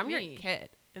 It's like, not I'm me. your kid.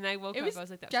 And I woke up, I was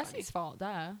like, that's Jesse's funny. fault.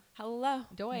 Duh. Hello.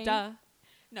 Duh.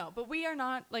 No, but we are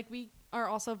not, like, we are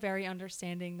also very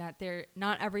understanding that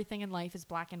not everything in life is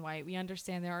black and white. We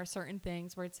understand there are certain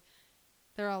things where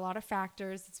there are a lot of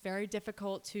factors. It's very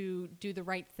difficult to do the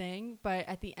right thing. But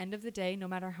at the end of the day, no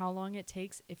matter how long it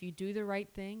takes, if you do the right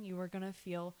thing, you are going to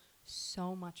feel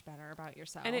so much better about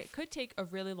yourself. And it could take a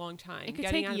really long time. It could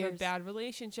getting take out years. of a bad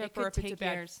relationship, It or could if it's a take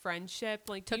bad years. friendship.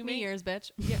 Like Took me years,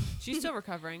 bitch. Yeah, she's still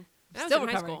recovering. That Still was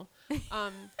in recovering. high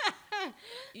school.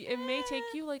 It may take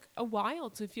you like a while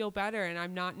to feel better, and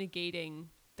I'm not negating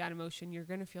that emotion. You're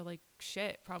gonna feel like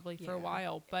shit probably for a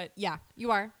while, but Yeah,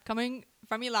 you are. Coming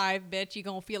from you live, bitch, you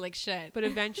gonna feel like shit. but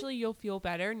eventually you'll feel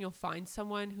better, and you'll find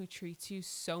someone who treats you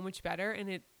so much better,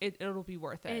 and it'll be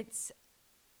worth it.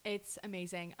 It's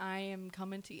amazing. I am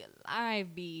coming to you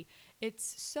live, B.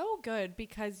 It's so good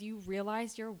because you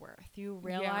realize your worth. You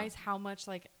realize how much,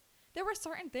 like, there were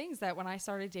certain things that when I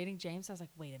started dating James, I was like,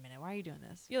 wait a minute, why are you doing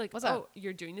this? You're like, what's oh, up?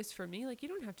 you're doing this for me? Like, you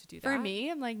don't have to do that. For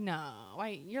me, I'm like, no,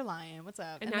 why, you're lying. What's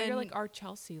up? And now you're like our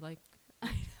Chelsea. Like,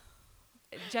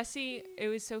 Jesse, it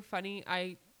was so funny.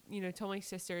 I, told my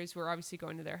sisters, we're obviously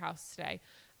going to their house today.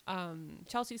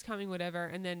 Chelsea's coming, whatever.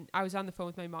 And then I was on the phone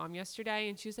with my mom yesterday,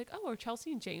 and she was like, oh, are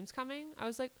Chelsea and James coming? I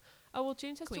was like, oh, well,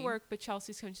 James has to work, but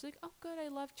Chelsea's coming. She's like, oh, good, I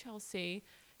love Chelsea.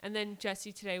 And then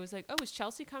Jesse today was like, oh, is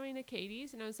Chelsea coming to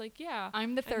Katie's? And I was like, yeah.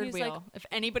 I'm the third wheel. Like, if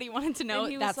anybody wanted to know,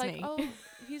 that's like, me. Oh,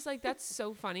 he's like, that's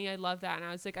so funny. I love that. And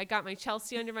I was like, I got my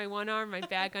Chelsea under my one arm, my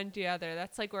bag under the other.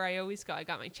 That's like where I always go. I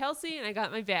got my Chelsea and I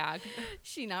got my bag.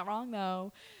 She not wrong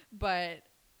though. But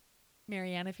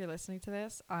Marianne, if you're listening to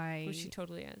this, She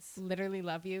totally is. Literally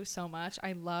love you so much.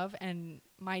 I love, and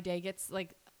my day gets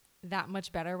like that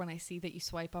much better when I see that you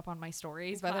swipe up on my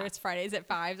stories, whether it's Fridays at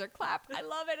 5 or clap. I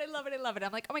love it. I love it. I love it.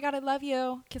 I'm like, oh my God, I love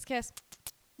you. Kiss, kiss.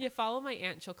 Yeah, follow my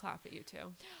aunt. She'll clap at you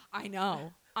too. I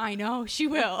know. She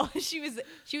will. She was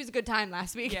a good time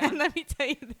last week. Yeah. Let me tell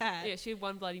you that. Yeah, she had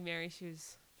one Bloody Mary. She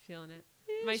was feeling it.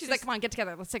 She's like, come on, get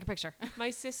together. Let's take a picture.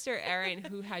 My sister Erin,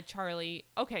 who had Charlie,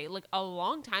 like a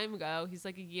long time ago. He's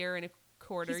like a year and a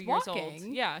quarter He's years walking.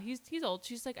 old. Yeah, he's old.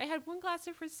 She's like, I had one glass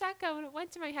of Prosecco and it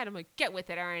went to my head. I'm like, get with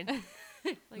it, Erin.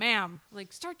 Like, ma'am,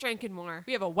 like, start drinking more.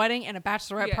 we have a wedding and a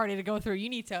bachelorette party to go through. You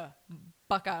need to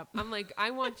buck up. I'm like, I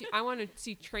want to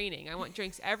see training. I want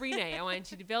drinks every day. I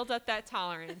want you to build up that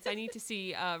tolerance. I need to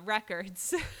see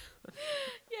records.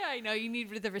 Yeah, I know. You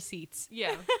need the receipts.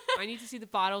 Yeah, I need to see the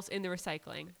bottles in the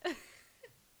recycling.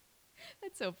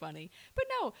 That's so funny. But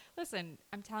no, listen,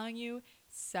 I'm telling you,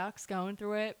 sucks going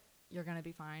through it. You're going to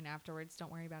be fine afterwards.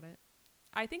 Don't worry about it.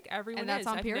 I think everyone And that's is.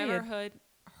 on I've period. never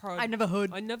heard. I never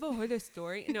heard. I never heard a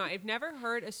story. No, I've never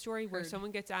heard a story where Heard.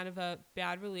 someone gets out of a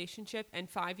bad relationship and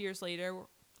 5 years later,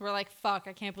 We're like, fuck,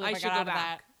 I can't believe I should got go out of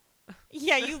back. that.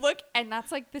 Yeah, you look, and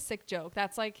that's like the sick joke.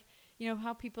 That's like, you know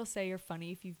how people say you're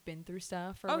funny if you've been through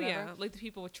stuff or Oh, whatever? yeah. Like the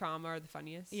people with trauma are the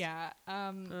funniest. Yeah.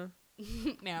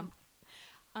 Ma'am.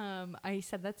 I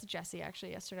said that to Jesse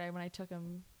actually yesterday when I took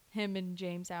him and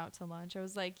James out to lunch. I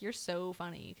was like, you're so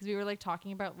funny. Because we were like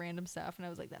talking about random stuff. And I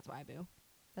was like, that's why, boo.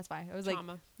 That's why. I was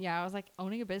Trauma. like, yeah, I was like,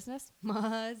 owning a business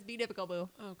must be difficult, boo.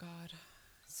 Oh, God.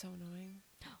 So annoying.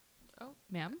 Oh.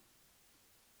 Ma'am?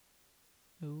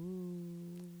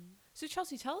 Ooh. So,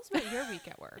 Chelsea, tell us about your week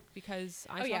at work because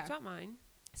I talked about mine.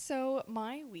 So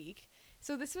my week,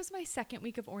 so this was my second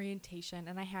week of orientation,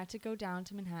 and I had to go down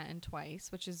to Manhattan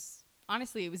twice, which is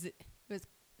honestly it was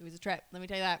a trip. Let me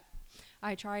tell you that.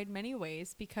 I tried many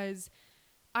ways because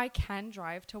I can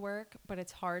drive to work, but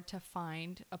it's hard to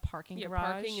find a parking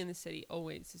garage. Parking in the city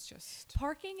always is just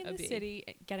Parking in the city,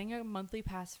 getting a monthly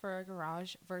pass for a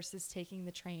garage versus taking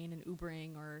the train and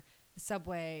Ubering or the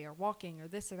subway or walking or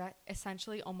this or that,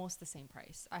 essentially almost the same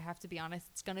price. I have to be honest,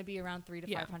 it's going to be around $300 to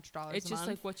 $500 It's a just month.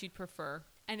 like what you'd prefer.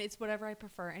 And it's whatever I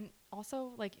prefer. And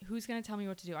also, like, who's going to tell me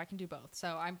what to do? I can do both.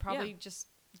 So I'm probably just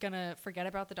going to forget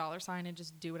about the dollar sign and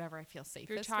just do whatever I feel safest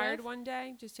If you're tired with. one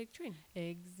day, just take the train.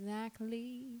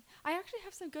 Exactly. I actually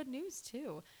have some good news,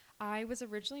 too. I was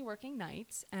originally working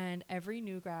nights, and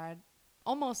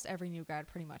almost every new grad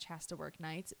pretty much has to work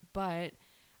nights. But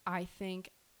I think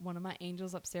one of my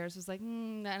angels upstairs was like,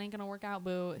 that ain't gonna work out,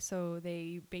 boo. So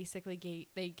they basically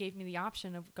gave me the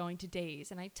option of going to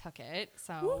days, and I took it.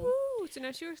 So Woohoo! So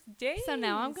now she works days. So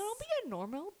now I'm gonna be a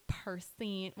normal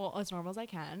person, well, as normal as I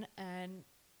can, and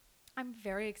I'm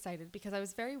very excited because I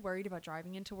was very worried about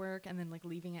driving into work and then like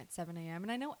leaving at 7 a.m.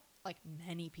 And I know like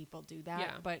many people do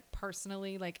that, but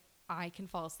personally, like I can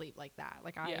fall asleep like that.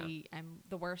 Like I am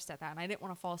the worst at that, and I didn't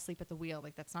want to fall asleep at the wheel.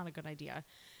 Like that's not a good idea.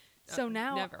 So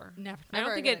now, never. I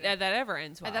don't think that ever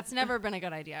ends well. That's never been a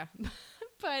good idea.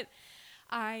 But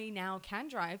I now can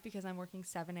drive because I'm working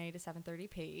 7A to 7:30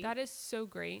 p. That is so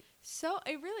great. So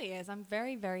it really is. I'm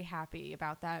very, very happy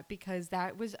about that because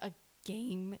that was a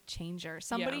game changer.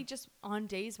 Somebody just on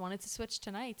days wanted to switch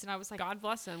to nights, and I was like, God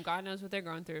bless them. God knows what they're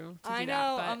going through. I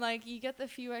know. I'm like, you get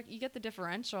the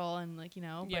differential, and like, you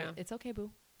know, but it's okay, boo.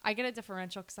 I get a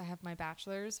differential because I have my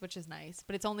bachelor's, which is nice,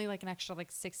 but it's only like an extra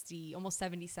like 60, almost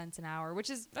 70 cents an hour, which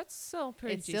is that's still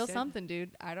pretty. It's decent. Still something,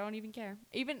 dude. I don't even care.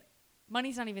 Even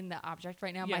money's not even the object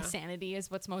right now. My sanity is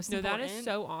what's most important. No, that is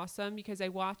so awesome because I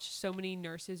watch so many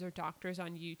nurses or doctors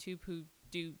on YouTube who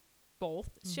do both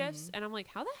shifts, and I'm like,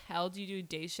 how the hell do you do a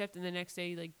day shift and the next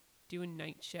day like do a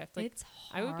night shift? Like, it's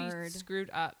hard. I would be screwed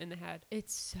up in the head.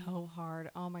 It's so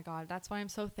hard. Oh my God. That's why I'm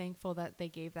so thankful that they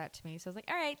gave that to me. So I was like,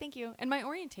 all right, thank you. And my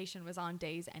orientation was on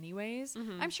days anyways.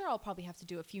 I'm sure I'll probably have to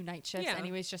do a few night shifts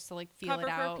anyways, just to like feel it out.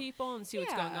 Cover for people and see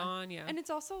what's going on. Yeah. And it's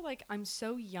also like, I'm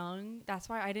so young. That's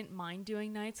why I didn't mind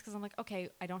doing nights. Cause I'm like, okay,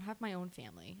 I don't have my own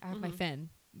family. I have my Finn,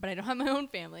 but I don't have my own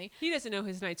family. He doesn't know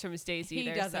his nights from his days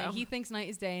either. He doesn't. So. He thinks night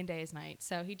is day and day is night.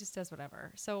 So he just does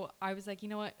whatever. So I was like, you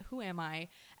know what? Who am I?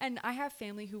 And I have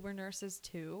family who were nurses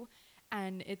too.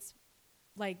 And it's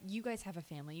like, you guys have a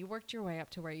family. You worked your way up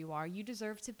to where you are. You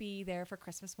deserve to be there for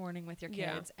Christmas morning with your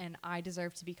kids. And I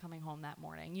deserve to be coming home that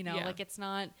morning. You know, like it's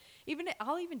not even,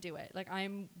 I'll even do it. Like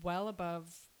I'm well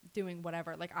above doing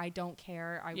whatever. Like I don't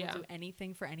care. I will do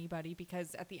anything for anybody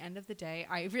because at the end of the day,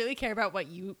 I really care about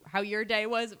how your day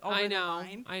was over I know. the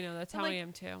line. I know. That's how I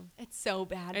am too. It's so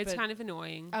bad. It's kind of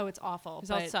annoying. Oh, it's awful.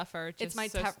 Because I'll suffer just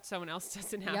someone else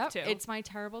doesn't have to. It's my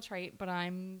terrible trait, but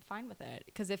I'm fine with it.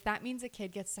 Because if that means a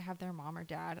kid gets to have their mom or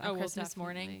dad on Christmas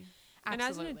morning. Absolutely. And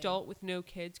as an adult with no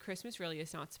kids, Christmas really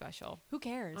is not special. Who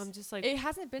cares? I'm just like, it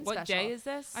hasn't been what special. What day is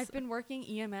this? I've been working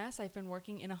EMS. I've been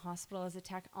working in a hospital as a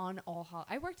tech on all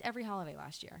I worked every holiday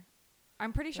last year.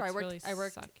 I'm pretty sure I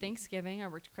worked Thanksgiving. I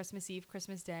worked Christmas Eve,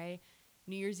 Christmas Day,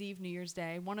 New Year's Eve, New Year's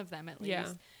Day, one of them at least.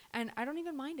 Yeah. And I don't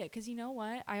even mind it because you know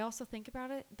what? I also think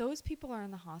about it. Those people are in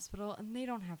the hospital and they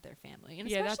don't have their family. And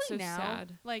especially that's so now,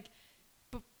 sad. Like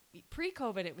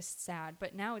pre-COVID, it was sad,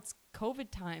 but now it's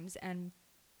COVID times and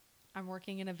I'm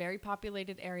working in a very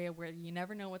populated area where you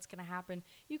never know what's going to happen.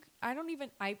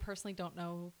 I personally don't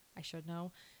know. I should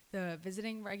know the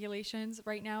visiting regulations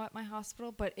right now at my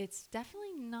hospital, but it's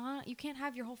definitely not, you can't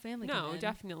have your whole family. No,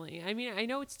 definitely. I mean, I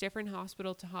know it's different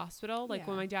hospital to hospital. Like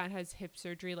when my dad has hip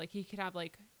surgery, like he could have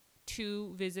like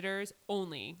 2 visitors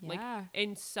only, like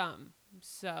in some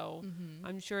So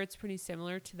I'm sure it's pretty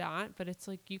similar to that, but it's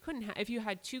like you couldn't if you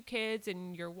had 2 kids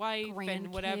and your wife and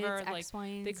whatever, X, like Y,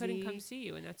 and they couldn't come Z. see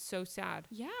you, and that's so sad.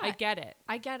 Yeah. I get it.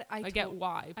 I get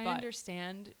why, I but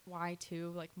understand why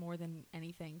too, like more than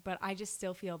anything, but I just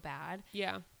still feel bad.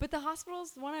 yeah. But the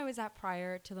hospitals, the one I was at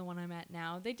prior to the one I'm at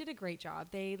now, they did a great job.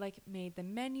 They like made the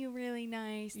menu really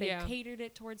nice. They catered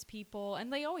it towards people,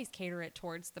 and they always cater it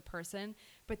towards the person,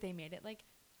 but they made it like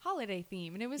holiday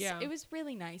theme, and it was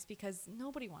really nice because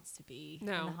nobody wants to be in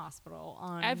the hospital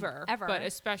on ever, but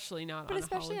especially not on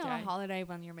especially a holiday. on a holiday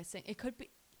when you're missing. It could be,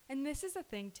 and this is the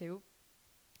thing too.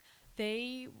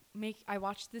 I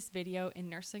watched this video in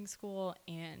nursing school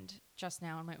and just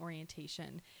now in my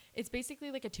orientation. It's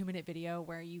basically like a 2-minute video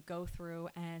where you go through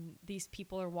and these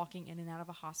people are walking in and out of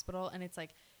a hospital, and it's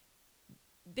like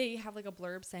they have like a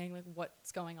blurb saying like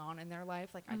what's going on in their life.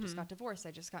 Like, I just got divorced.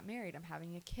 I just got married. I'm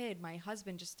having a kid. My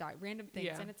husband just died. Random things.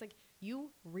 Yeah. And it's like,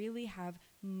 you really have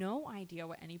no idea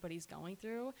what anybody's going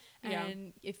through.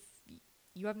 And if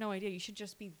you have no idea, you should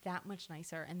just be that much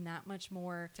nicer and that much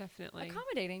more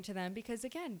accommodating to them, because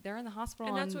again, they're in the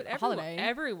hospital and that's what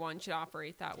everyone should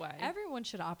operate that way. Everyone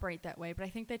should operate that way, but I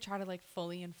think they try to like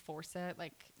fully enforce it,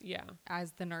 like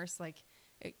as the nurse, like,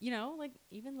 you know, like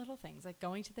even little things like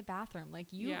going to the bathroom, like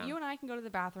you and I can go to the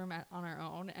bathroom on our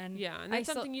own, and and that's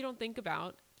something you don't think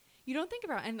about.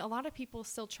 And a lot of people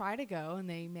still try to go, and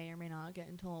they may or may not get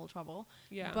into a little trouble.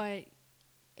 But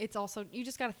it's also, you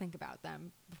just got to think about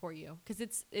them before you, because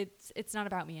it's not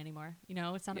about me anymore. You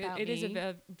know, it's not about me. It is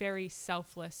a very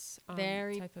selfless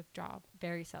type of job.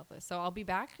 Very selfless. So I'll be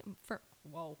back for,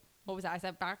 what was that? I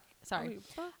said back. Sorry.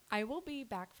 I will be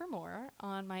back for more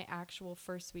on my actual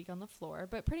first week on the floor,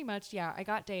 but pretty much, I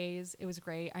got days. It was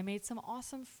great. I made some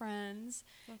awesome friends.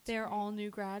 They're all new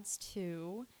grads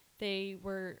too.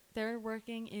 They're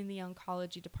working in the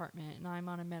oncology department, and I'm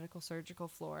on a medical surgical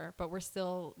floor, but we're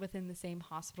still within the same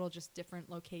hospital, just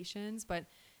different locations. But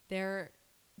they're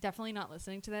definitely not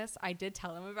listening to this. I did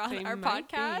tell them about our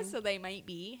podcast, so they might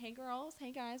be. Hey girls,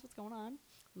 hey guys, what's going on?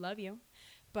 Love you.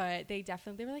 But they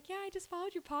were like, I just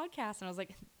followed your podcast, and I was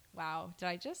like, wow, did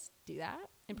I just do that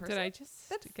in person? Did I just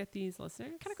get these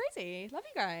listeners? Kind of crazy. Love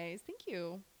you guys. Thank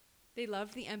you. They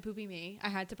loved the M Poopy Me. I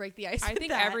had to break the ice. I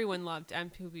think everyone loved M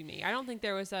Poopy Me. I don't think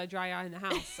there was a dry eye in the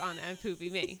house on M Poopy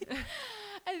Me.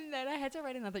 And then I had to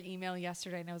write another email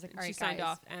yesterday, and I was like, all right, she signed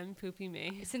off M Poopy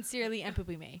Me. Sincerely, M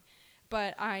Poopy Me.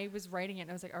 But I was writing it,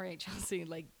 and I was like, all right, Chelsea,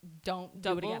 like, don't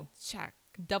do it again.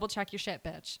 Double check your shit,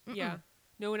 bitch. Yeah.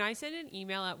 No, when I send an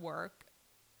email at work,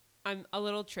 I'm a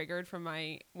little triggered from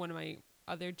one of my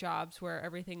other jobs where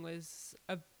everything was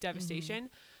a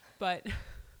devastation. But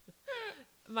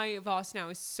my boss now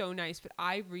is so nice, but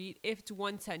I read, if it's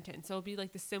one sentence, it'll be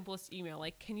like the simplest email.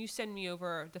 Like, can you send me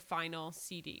over the final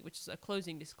CD, which is a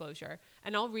closing disclosure?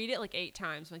 And I'll read it like 8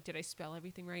 times. I'm like, did I spell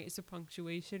everything right? Is the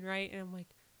punctuation right? And I'm like,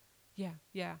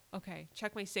 yeah. Okay.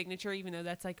 Check my signature, even though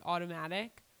that's like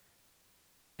automatic.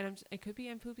 And it could be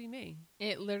M Poopy Me.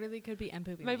 It literally could be M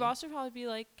Poopy Me. My boss would probably be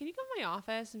like, can you come to my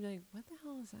office? And be like, what the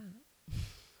hell is that?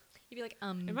 You'd be like,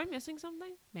 am I missing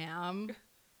something? Ma'am.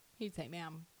 He'd say,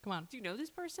 ma'am, come on. Do you know this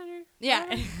person? Or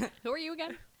yeah. Who are you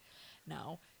again?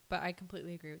 No, but I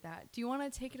completely agree with that. Do you want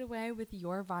to take it away with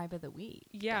your vibe of the week?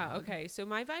 Yeah. Doug? Okay. So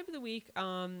my vibe of the week,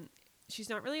 she's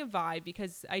not really a vibe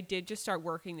because I did just start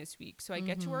working this week. So I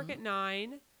get to work at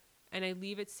 9 and I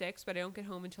leave at 6, but I don't get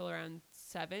home until around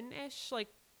 7-ish, like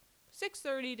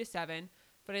 6:30 to 7,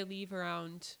 but I leave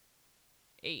around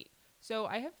 8. So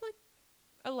I have like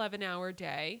 11-hour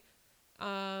day,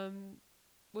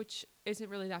 which isn't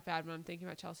really that bad when I'm thinking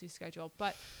about Chelsea's schedule.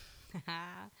 But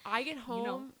I get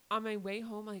home, on my way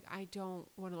home, like, I don't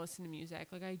want to listen to music.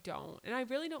 Like, I don't. And I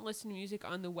really don't listen to music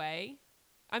on the way.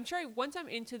 I'm sure once I'm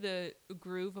into the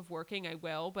groove of working, I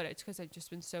will, but it's because I've just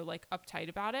been so, like, uptight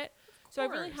about it. So I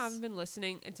really haven't been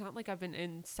listening. It's not like I've been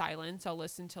in silence. I'll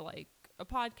listen to, like, a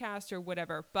podcast or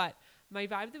whatever. But my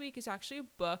vibe of the week is actually a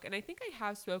book. And I think I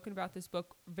have spoken about this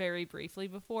book very briefly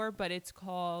before, but it's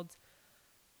called...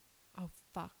 Oh,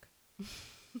 fuck.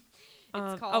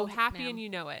 It's called Happy and You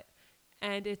Know It.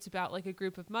 And it's about like a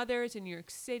group of mothers in New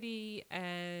York City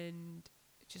and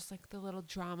just like the little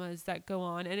dramas that go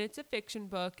on. And it's a fiction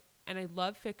book. And I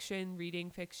love fiction,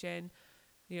 reading fiction,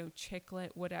 chick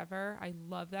lit, whatever. I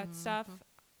love that stuff,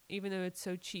 even though it's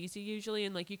so cheesy usually.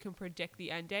 And like you can predict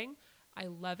the ending. I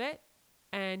love it.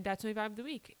 And that's my vibe of the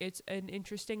week. It's an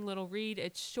interesting little read.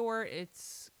 It's short. I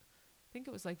think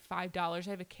it was like $5. I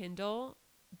have a Kindle.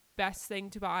 Best thing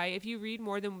to buy. If you read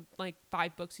more than like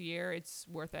 5 books a year, it's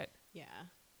worth it. Yeah.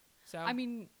 So I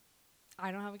mean,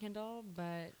 I don't have a Kindle,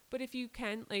 but if you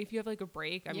can, like, if you have like a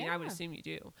break, I mean, I would assume you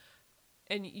do.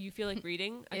 And you feel like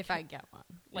reading? If I get one,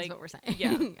 like, is what we're saying.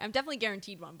 yeah. I'm definitely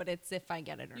guaranteed one, but it's if I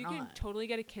get it or You not. can totally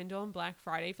get a Kindle on Black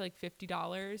Friday for like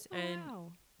 $50, and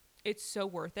Wow. it's so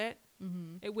worth it.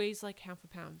 Mm-hmm. It weighs like half a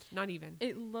pound, not even.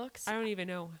 It looks. I don't even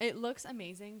know. It looks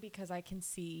amazing because I can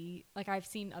see, like, I've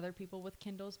seen other people with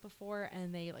Kindles before,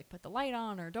 and they like put the light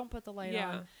on or don't put the light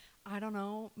on. I don't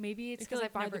know. Maybe it's because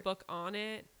because like, buy the book on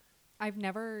it. I've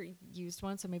never used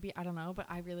one, so maybe I don't know. But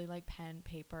I really like pen,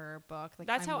 paper, book. Like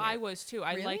That's how I was too.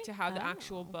 I Really? like to have the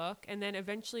actual Oh. book, and then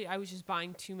eventually I was just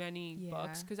buying too many Yeah.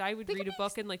 books because I would They read can a be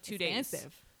book in like 2 days.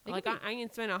 expensive. They Like can I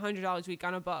can spend $100 a week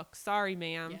on a book. Sorry,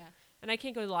 ma'am. yeah. And I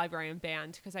can't go to the library. I'm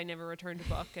banned because I never returned a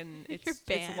book, and You're it's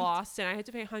banned. lost. And I had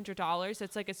to pay $100.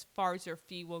 That's like as far as their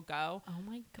fee will go. Oh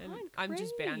my god. And I'm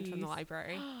just banned from the Grace.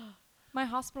 library. My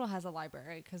hospital has a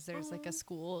library because there's like Aw. a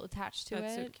school attached to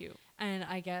That's it. so cute. And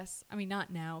I guess, I mean, not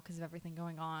now because of everything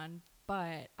going on,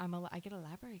 but I get a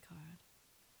library card.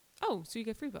 Oh, so you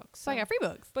get free books. So I got free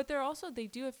books. But they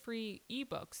do have free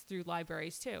ebooks through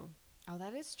libraries too. Oh,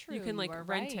 that is true. You can, like, are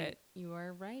rent right. it. You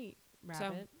are right, So-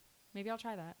 Rabbit. Maybe I'll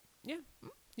try that.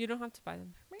 You don't have to buy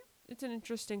them. Yeah. It's an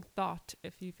interesting thought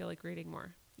if you feel like reading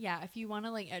more. Yeah, if you want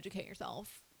to like educate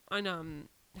yourself. And I'm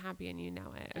happy and you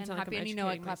know it. And It's not like happy I'm and you know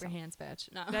it, educating clap your myself. hands,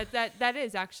 bitch. No. That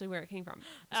is actually where it came from.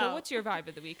 So Oh. what's your vibe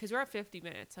of the week? Because we're at 50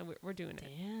 minutes and we're doing it.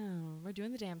 Damn, we're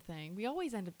doing the damn thing. We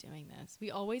always end up doing this.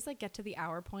 We always like get to the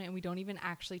hour point and we don't even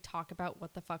actually talk about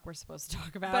what the fuck we're supposed to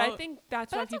talk about. But I think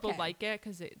that's But why that's people okay. like it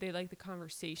because they like the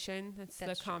conversation. That's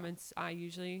That's the true. comments I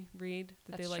usually read.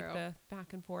 That they That's like true. the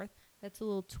back and forth. that's a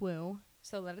little twoo.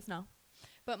 So let us know.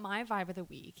 But my vibe of the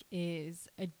week is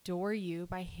Adore You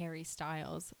by Harry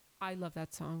Styles. I love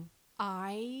that song.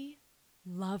 I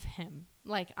love him.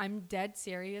 Like, I'm dead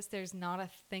serious. There's not a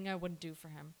thing I wouldn't do for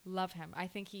him. Love him. I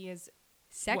think he is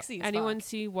sexy as Anyone fuck.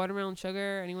 see Watermelon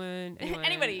Sugar? Anyone?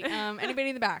 Anybody. Anybody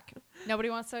in the back.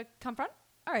 Nobody wants to come front?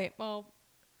 All right. Well,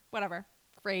 whatever.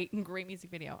 Great music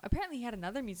video. Apparently he had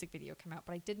another music video come out,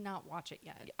 but I did not watch it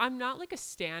yet. I'm not like a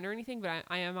stan or anything, but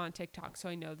I am on TikTok, so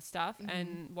I know the stuff. Mhm.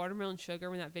 And Watermelon Sugar,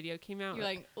 when that video came out, You're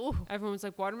like, ooh. everyone was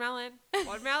like, watermelon,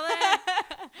 watermelon.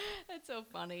 That's so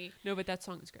funny. No, but that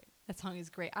song is great. That song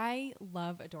is great. I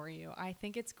love Adore You. I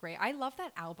think it's great. I love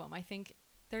that album. I think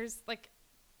there's like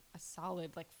a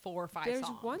solid like 4 or 5 There's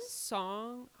songs. one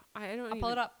song I'll pull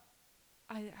it up.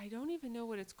 I don't even know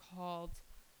what it's called.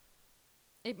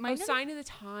 It My might not- Sign of the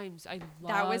Times. I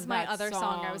love that was my that other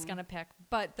song I was gonna pick.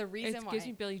 But the reason It why gives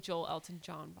me Billy Joel, Elton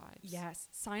John vibes. yes,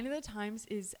 Sign of the Times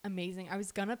is amazing. I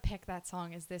was gonna pick that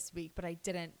song as this week, but I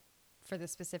didn't for the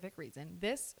specific reason.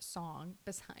 This song,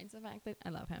 besides the fact that I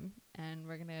love him and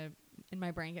we're gonna in my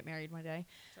brain get married one day.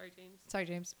 Sorry, James. Sorry,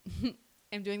 James.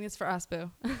 I'm doing this for us, boo.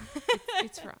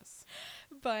 It's for us.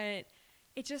 But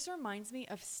it just reminds me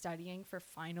of studying for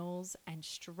finals and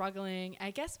struggling.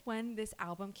 I guess when this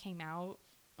album came out,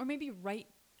 or maybe right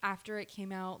after it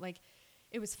came out, like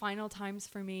it was final times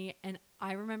for me. And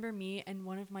I remember me and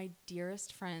one of my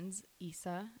dearest friends,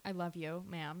 Issa, I love you,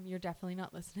 ma'am. You're definitely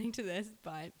not listening to this,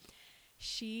 but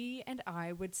she and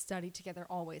I would study together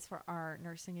always for our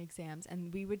nursing exams.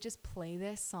 And we would just play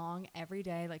this song every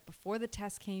day, like before the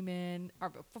test came in, or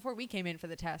before we came in for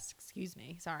the test, excuse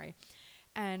me, sorry.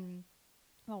 And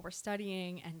while we're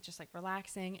studying and just like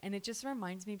relaxing. And it just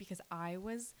reminds me because I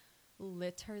was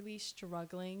literally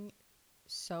struggling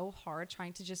so hard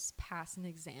trying to just pass an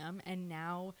exam. And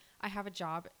now I have a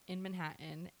job in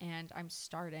Manhattan and I'm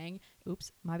starting.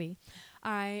 Oops, my B.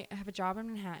 I have a job in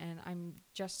Manhattan. I'm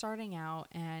just starting out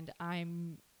and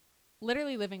I'm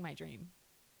literally living my dream.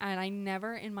 And I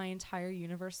never in my entire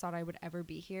universe thought I would ever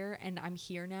be here. And I'm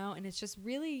here now. And it's just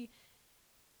really,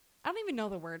 I don't even know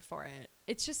the word for it.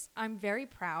 It's just, I'm very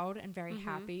proud and very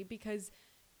happy because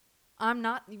I'm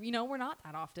not, we're not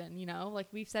that often, like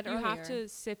we've said You earlier. have to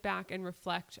sit back and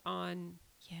reflect on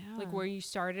like where you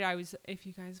started. If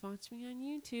you guys watch me on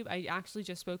YouTube, I actually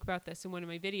just spoke about this in one of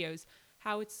my videos,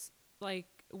 how it's like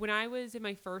when I was in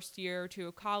my first year or two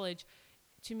of college,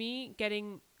 to me,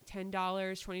 getting $10,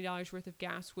 $20 worth of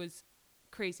gas was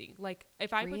crazy. Like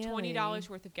if I put $20 Really?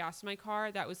 worth of gas in my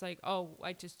car, that was like, oh,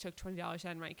 I just took $20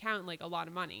 out of my account, like a lot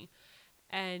of money.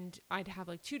 And I'd have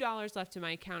like $2 left in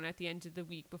my account at the end of the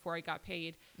week before I got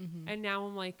paid. Mhm. And now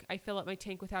I'm like, I fill up my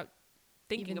tank without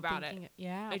thinking Even about thinking it.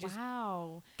 Yeah. I just-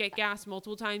 Wow. Get gas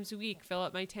multiple times a week, fill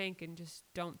up my tank, and just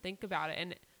don't think about it.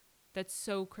 And that's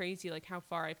so crazy, like how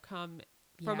far I've come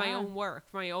from my Yeah. own work,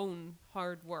 from my own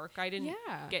hard work. I didn't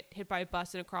Yeah. get hit by a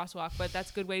bus in a crosswalk, but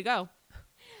that's a good way to go.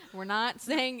 We're not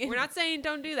saying We're not saying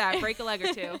don't do that. Break a leg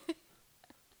or two.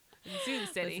 See the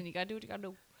city. Listen, you gotta do what you gotta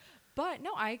do. But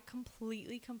no, I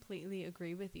completely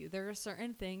agree with you. There are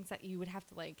certain things that you would have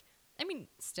to like I mean,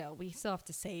 still, we still have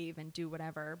to save and do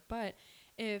whatever. But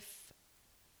if,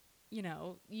 you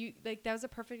know, you like, that was a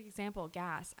perfect example,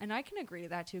 gas. And I can agree to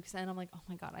that too. Cause then I'm like, oh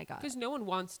my God, I got it. Because no one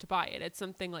wants to buy it. It's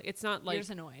something like, it's not like, You're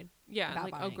just annoyed. yeah, about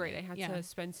like, oh buying great, it. I have Yeah. to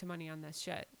spend some money on this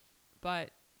shit.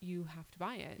 But you have to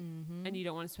buy it. Mm-hmm. And you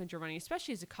don't want to spend your money,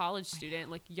 especially as a college student,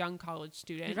 like young college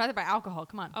student. You'd rather buy alcohol.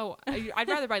 Come on. Oh, I'd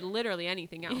rather buy literally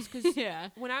anything else. Because Yeah.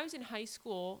 when I was in high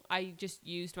school, I just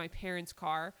used my parents'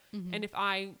 car. Mm-hmm. And if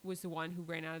I was the one who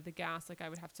ran out of the gas, like I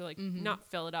would have to like Mm-hmm. not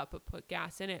fill it up, but put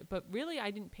gas in it. But really, I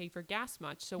didn't pay for gas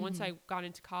much. So once I got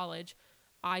into college,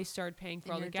 I started paying for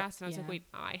And all the you're gas. And I was like, yeah. wait,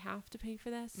 I have to pay for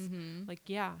this? Mm-hmm. Like,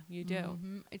 yeah, you do.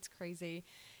 Mm-hmm. It's crazy.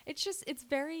 It's just, it's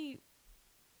very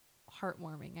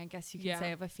heartwarming, I guess you can Yeah.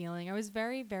 say, of a feeling. I was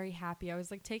very, very happy. I was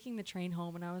like taking the train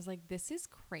home and I was like, this is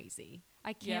crazy.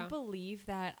 I can't Yeah. believe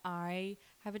that I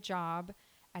have a job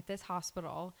at this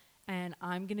hospital and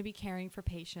I'm going to be caring for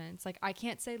patients. Like, I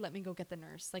can't say, let me go get the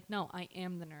nurse. Like, no, I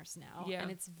am the nurse now. Yeah.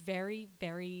 And it's very,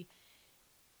 very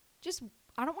just,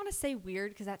 I don't want to say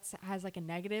weird because that has like a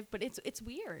negative, but it's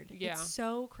weird. Yeah. It's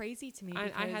so crazy to me. I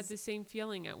had because- the same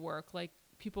feeling at work. Like,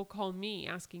 people call me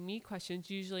asking me questions.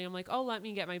 Usually I'm like, oh, let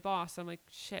me get my boss. I'm like,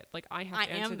 shit, like I have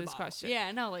to answer the this boss. question.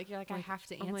 Yeah, no, like you're like, I Like, have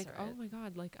to I'm answer like, it. oh my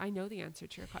God, like I know the answer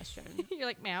to your question. You're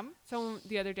like, ma'am. Someone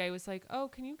the other day was like, oh,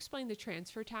 can you explain the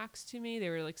transfer tax to me?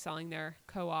 They were like selling their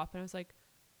co-op. And I was like,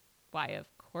 why, of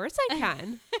course I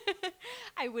can.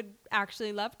 I would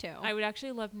actually love to. I would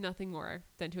actually love nothing more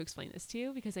than to explain this to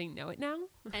you because I know it now.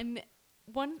 And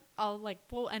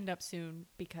we'll end up soon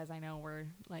because I know we're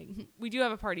like We do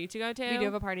have a party to go to. We do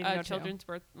have a party to go to. Children's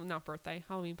not birthday,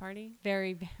 Halloween party.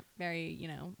 very, very, you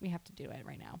know, we have to do it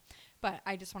right now. But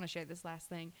I just want to share this last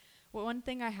thing. Well, one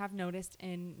thing I have noticed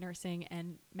in nursing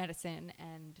and medicine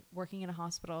and working in a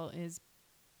hospital is,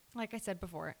 like I said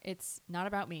before, it's not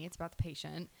about me, it's about the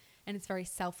patient, and it's very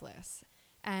selfless.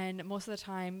 And most of the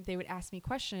time they would ask me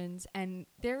questions, and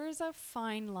there is a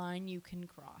fine line you can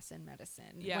cross in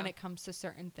medicine when it comes to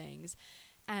certain things.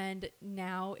 And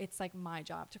now it's like my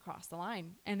job to cross the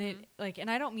line. And it like, and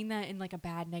I don't mean that in like a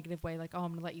bad negative way, like, oh,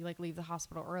 I'm gonna let you like leave the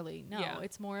hospital early. No,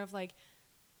 it's more of like,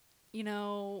 you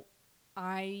know,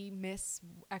 I miss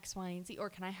X, Y, and Z, or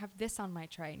can I have this on my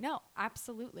tray? No,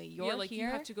 absolutely. You're like here.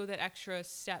 you have to go that extra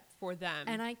step for them.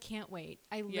 And I can't wait.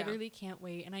 I literally can't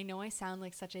wait. And I know I sound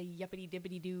like such a yuppity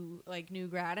dippity doo like new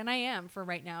grad, and I am for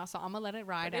right now. So I'm gonna let it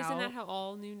ride out. Isn't that how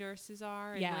all new nurses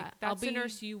are? And Yeah, like, that's the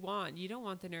nurse you want. You don't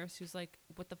want the nurse who's like,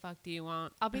 "What the fuck do you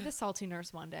want?" I'll be the salty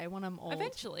nurse one day when I'm old.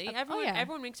 Eventually, Oh,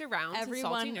 everyone makes a round.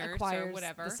 Everyone salty nurse acquires or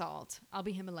whatever. the salt. I'll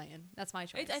be Himalayan. That's my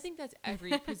choice. I think that's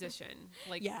every position,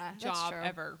 like Yeah, that's job true.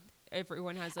 ever.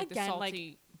 Everyone has like Again, the like,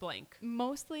 salty blank.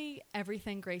 mostly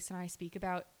everything Grace and I speak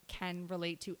about can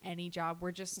relate to any job.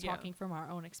 We're just Yeah. talking from our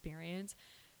own experience.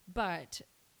 But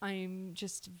I'm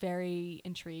just very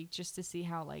intrigued just to see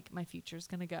how like my future's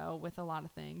going to go with a lot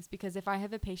of things. Because if I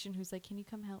have a patient who's like, can you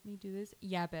come help me do this?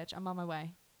 Yeah, bitch, I'm on my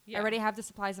way. Yeah. I already have the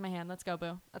supplies in my hand. Let's go,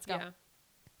 boo. Let's go. Yeah.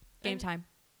 Game And time.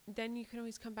 Then you can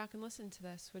always come back and listen to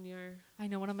this when you're I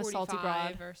know when I'm a salty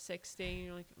 45 broad. or 60. And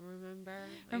you're like, remember?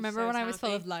 Remember when I was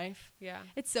full of happy?" life? Yeah.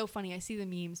 It's so funny. I see the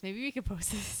memes. Maybe we could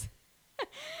post this.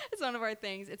 It's one of our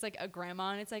things. It's like a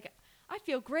grandma, and it's like, I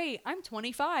feel great. I'm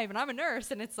 25 and I'm a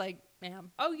nurse, and it's like,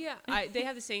 ma'am. Oh yeah, they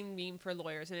have the same meme for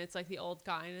lawyers, and it's like the old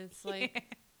guy, and it's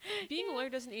like being a lawyer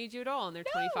doesn't age you at all, and they're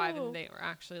 25 No. and they were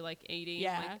actually like 80.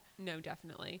 Yeah. Like, no,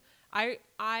 definitely.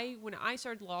 I when I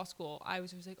started law school, I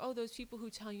was like, oh, those people who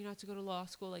tell you not to go to law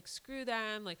school, like screw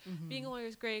them. Like being a lawyer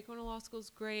is great, going to law school is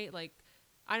great. Like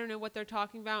I don't know what they're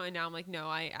talking about, and now I'm like, no,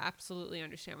 I absolutely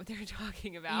understand what they're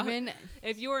talking about. Even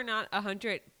if you are not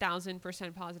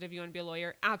 100,000% positive you want to be a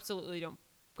lawyer, absolutely don't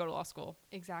go to law school.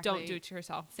 exactly. Don't do it to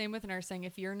yourself. Same with nursing.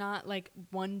 If you're not like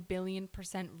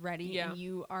 1,000,000,000% ready Yeah. and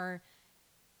you are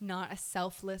not a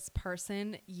selfless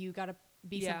person, you gotta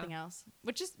be Yeah. something else,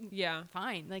 which is Yeah.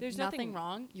 fine. Like There's nothing nothing-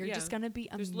 wrong. You're yeah. just gonna be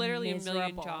There's literally miserable. a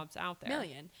million jobs out there.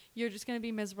 Million. You're just gonna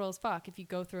be miserable as fuck if you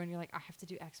go through and you're like, I have to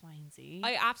do X, Y, and Z.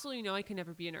 I absolutely know I could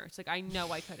never be a nurse. Like I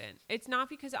know I couldn't. It's not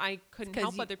because I couldn't 'cause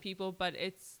help you- other people, but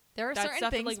it's there are that certain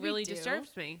stuff that things like we really do.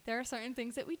 disturbs me. There are certain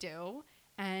things that we do,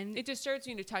 and It disturbs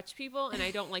me to touch people, and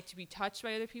I don't like to be touched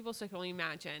by other people. So I can only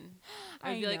imagine.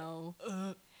 I I'd be know. like,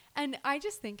 ugh. And I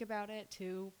just think about it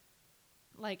too.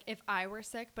 Like if I were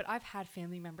sick, but I've had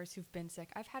family members who've been sick.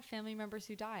 I've had family members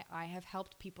who die. I have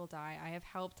helped people die. I have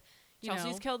helped.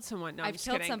 Chelsea's killed someone. No, I'm I've just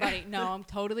killed kidding. somebody. No, I'm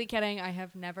totally kidding. I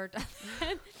have never done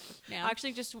that. I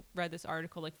actually just read this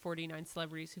article, like 49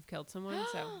 celebrities who've killed someone.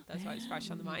 So that's why it's fresh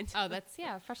on the mind. Oh, that's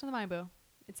fresh on the mind, boo.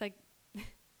 It's like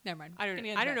Never mind.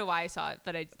 I don't know why I saw it,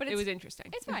 but it was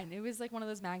interesting. It's fine. It was like one of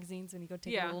those magazines when you go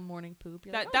take a little morning poop.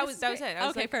 You're That like, was it. I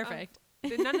was okay, like, perfect.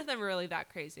 None of them are really that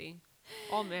crazy.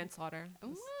 All manslaughter.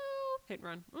 Well, Hit and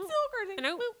run. still crazy.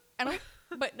 I know.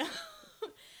 But no,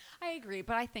 I agree.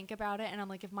 But I think about it, and I'm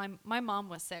like, if my mom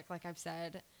was sick, like I've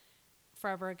said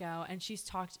forever ago, and she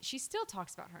still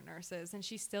talks about her nurses, and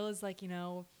she still is like,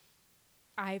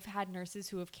 I've had nurses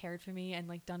who have cared for me and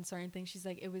like done certain things. She's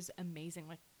like, it was amazing.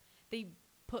 Like they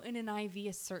put in an IV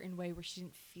a certain way where she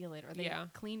didn't feel it, or they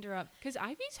cleaned her up. Because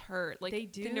IVs hurt. Like they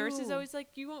do. The nurse is always like,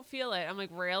 you won't feel it. I'm like,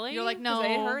 really? You're like, no,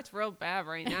 it hurts real bad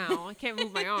right now. I can't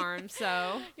move my arm.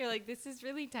 So you're like, this is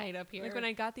really tight up here. Like when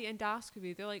I got the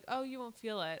endoscopy, they're like, oh, you won't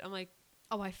feel it. I'm like,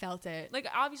 oh, I felt it. Like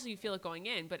obviously you feel it going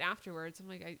in, but afterwards I'm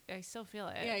like, I still feel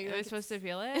it. Yeah, Am I supposed to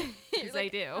feel it? Because like,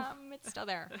 I do. It's still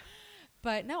there.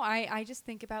 But no, I just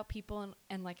think about people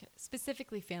and like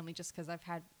specifically family, just because I've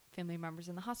had family members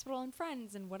in the hospital and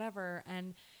friends and whatever.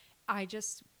 And I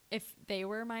just, if they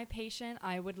were my patient,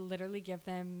 I would literally give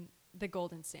them the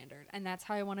golden standard. And that's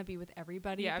how I want to be with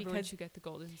everybody. Yeah, everyone should get the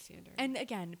golden standard. And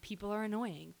again, people are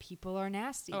annoying. People are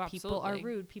nasty. Oh, people are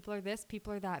rude. People are this,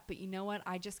 people are that. But you know what?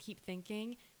 I just keep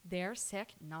thinking they're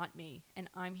sick, not me. And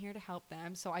I'm here to help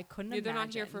them. So I couldn't imagine. They're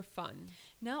not here for fun.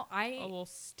 No, a little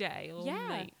stay, a little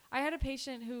night. I had a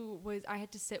patient I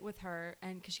had to sit with her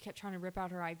and because she kept trying to rip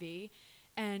out her IV.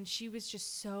 And she was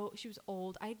just she was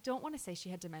old. I don't want to say she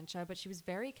had dementia, but she was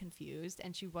very confused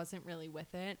and she wasn't really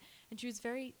with it. And she was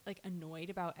very like annoyed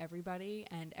about everybody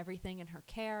and everything in her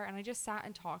care. And I just sat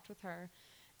and talked with her.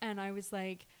 And I was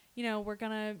like, I was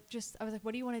like,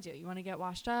 what do you want to do? You want to get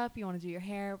washed up? You want to do your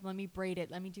hair? Let me braid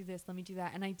it. Let me do this. Let me do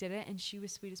that. And I did it. And she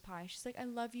was sweet as pie. She's like, I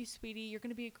love you, sweetie. You're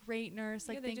going to be a great nurse.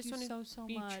 Like, thank you so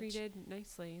be much. Treated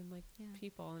nicely and like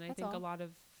people. And I think a lot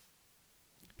of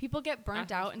people get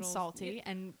burnt out and salty,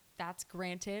 and that's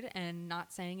granted, and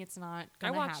not saying it's not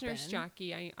gonna happen. I watched Nurse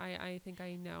Jackie. I think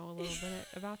I know a little bit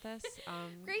about this.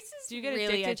 Grace is do you get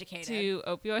really addicted educated to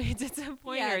opioids at some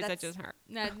point, or is that just her?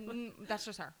 No, that's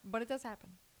just her. But it does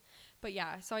happen. But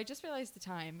yeah, so I just realized the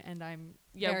time, and I'm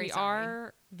very sorry.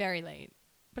 Are very late,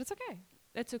 but it's okay.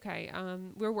 That's okay.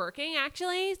 We're working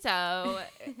actually, so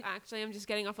actually I'm just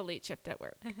getting off a late shift at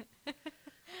work.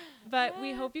 But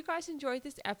we hope you guys enjoyed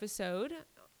this episode.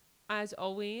 As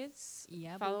always,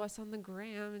 follow us on the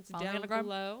gram. It's down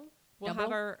below. We'll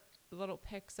have our little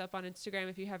pics up on Instagram.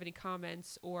 If you have any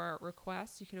comments or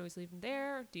requests, you can always leave them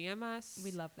there. DM us.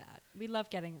 We love that. We love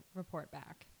getting report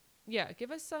back. Yeah,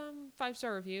 give us some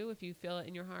 5-star review if you feel it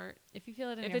in your heart. If you feel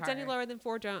it in your heart. If it's any lower than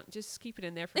 4, don't. Just keep it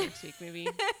in there for next week. Maybe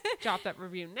drop that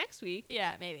review next week.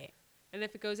 Yeah, maybe. And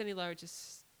if it goes any lower,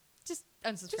 just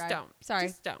unsubscribe. Just don't. Sorry.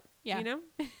 Just don't. Yeah.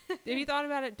 If you thought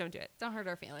about it, don't do it. Don't hurt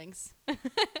our feelings.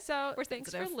 So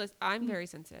thanks for listening. I'm very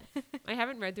sensitive. I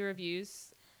haven't read the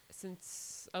reviews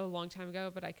since a long time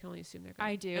ago, but I can only assume they're good.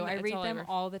 I do. I read them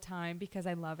all the time because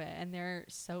I love it. And they're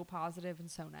so positive and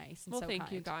so nice and so kind.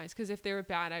 Thank you guys. Because if they were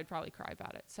bad, I'd probably cry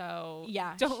about it. So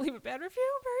yeah, don't leave a bad review.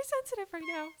 I'm very sensitive right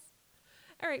now.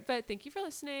 All right. But thank you for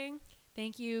listening.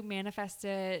 Thank you. Manifest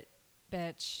it,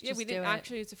 bitch. Yeah, we didn't.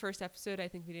 Actually, it's the first episode. I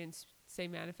think we didn't say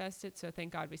manifest it, so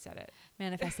thank God we said it.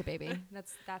 Manifest it, baby.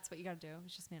 That's what you gotta do.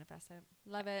 It's just manifest it.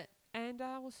 Love it. And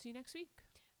we'll see you next week.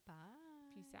 Bye.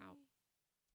 Peace out.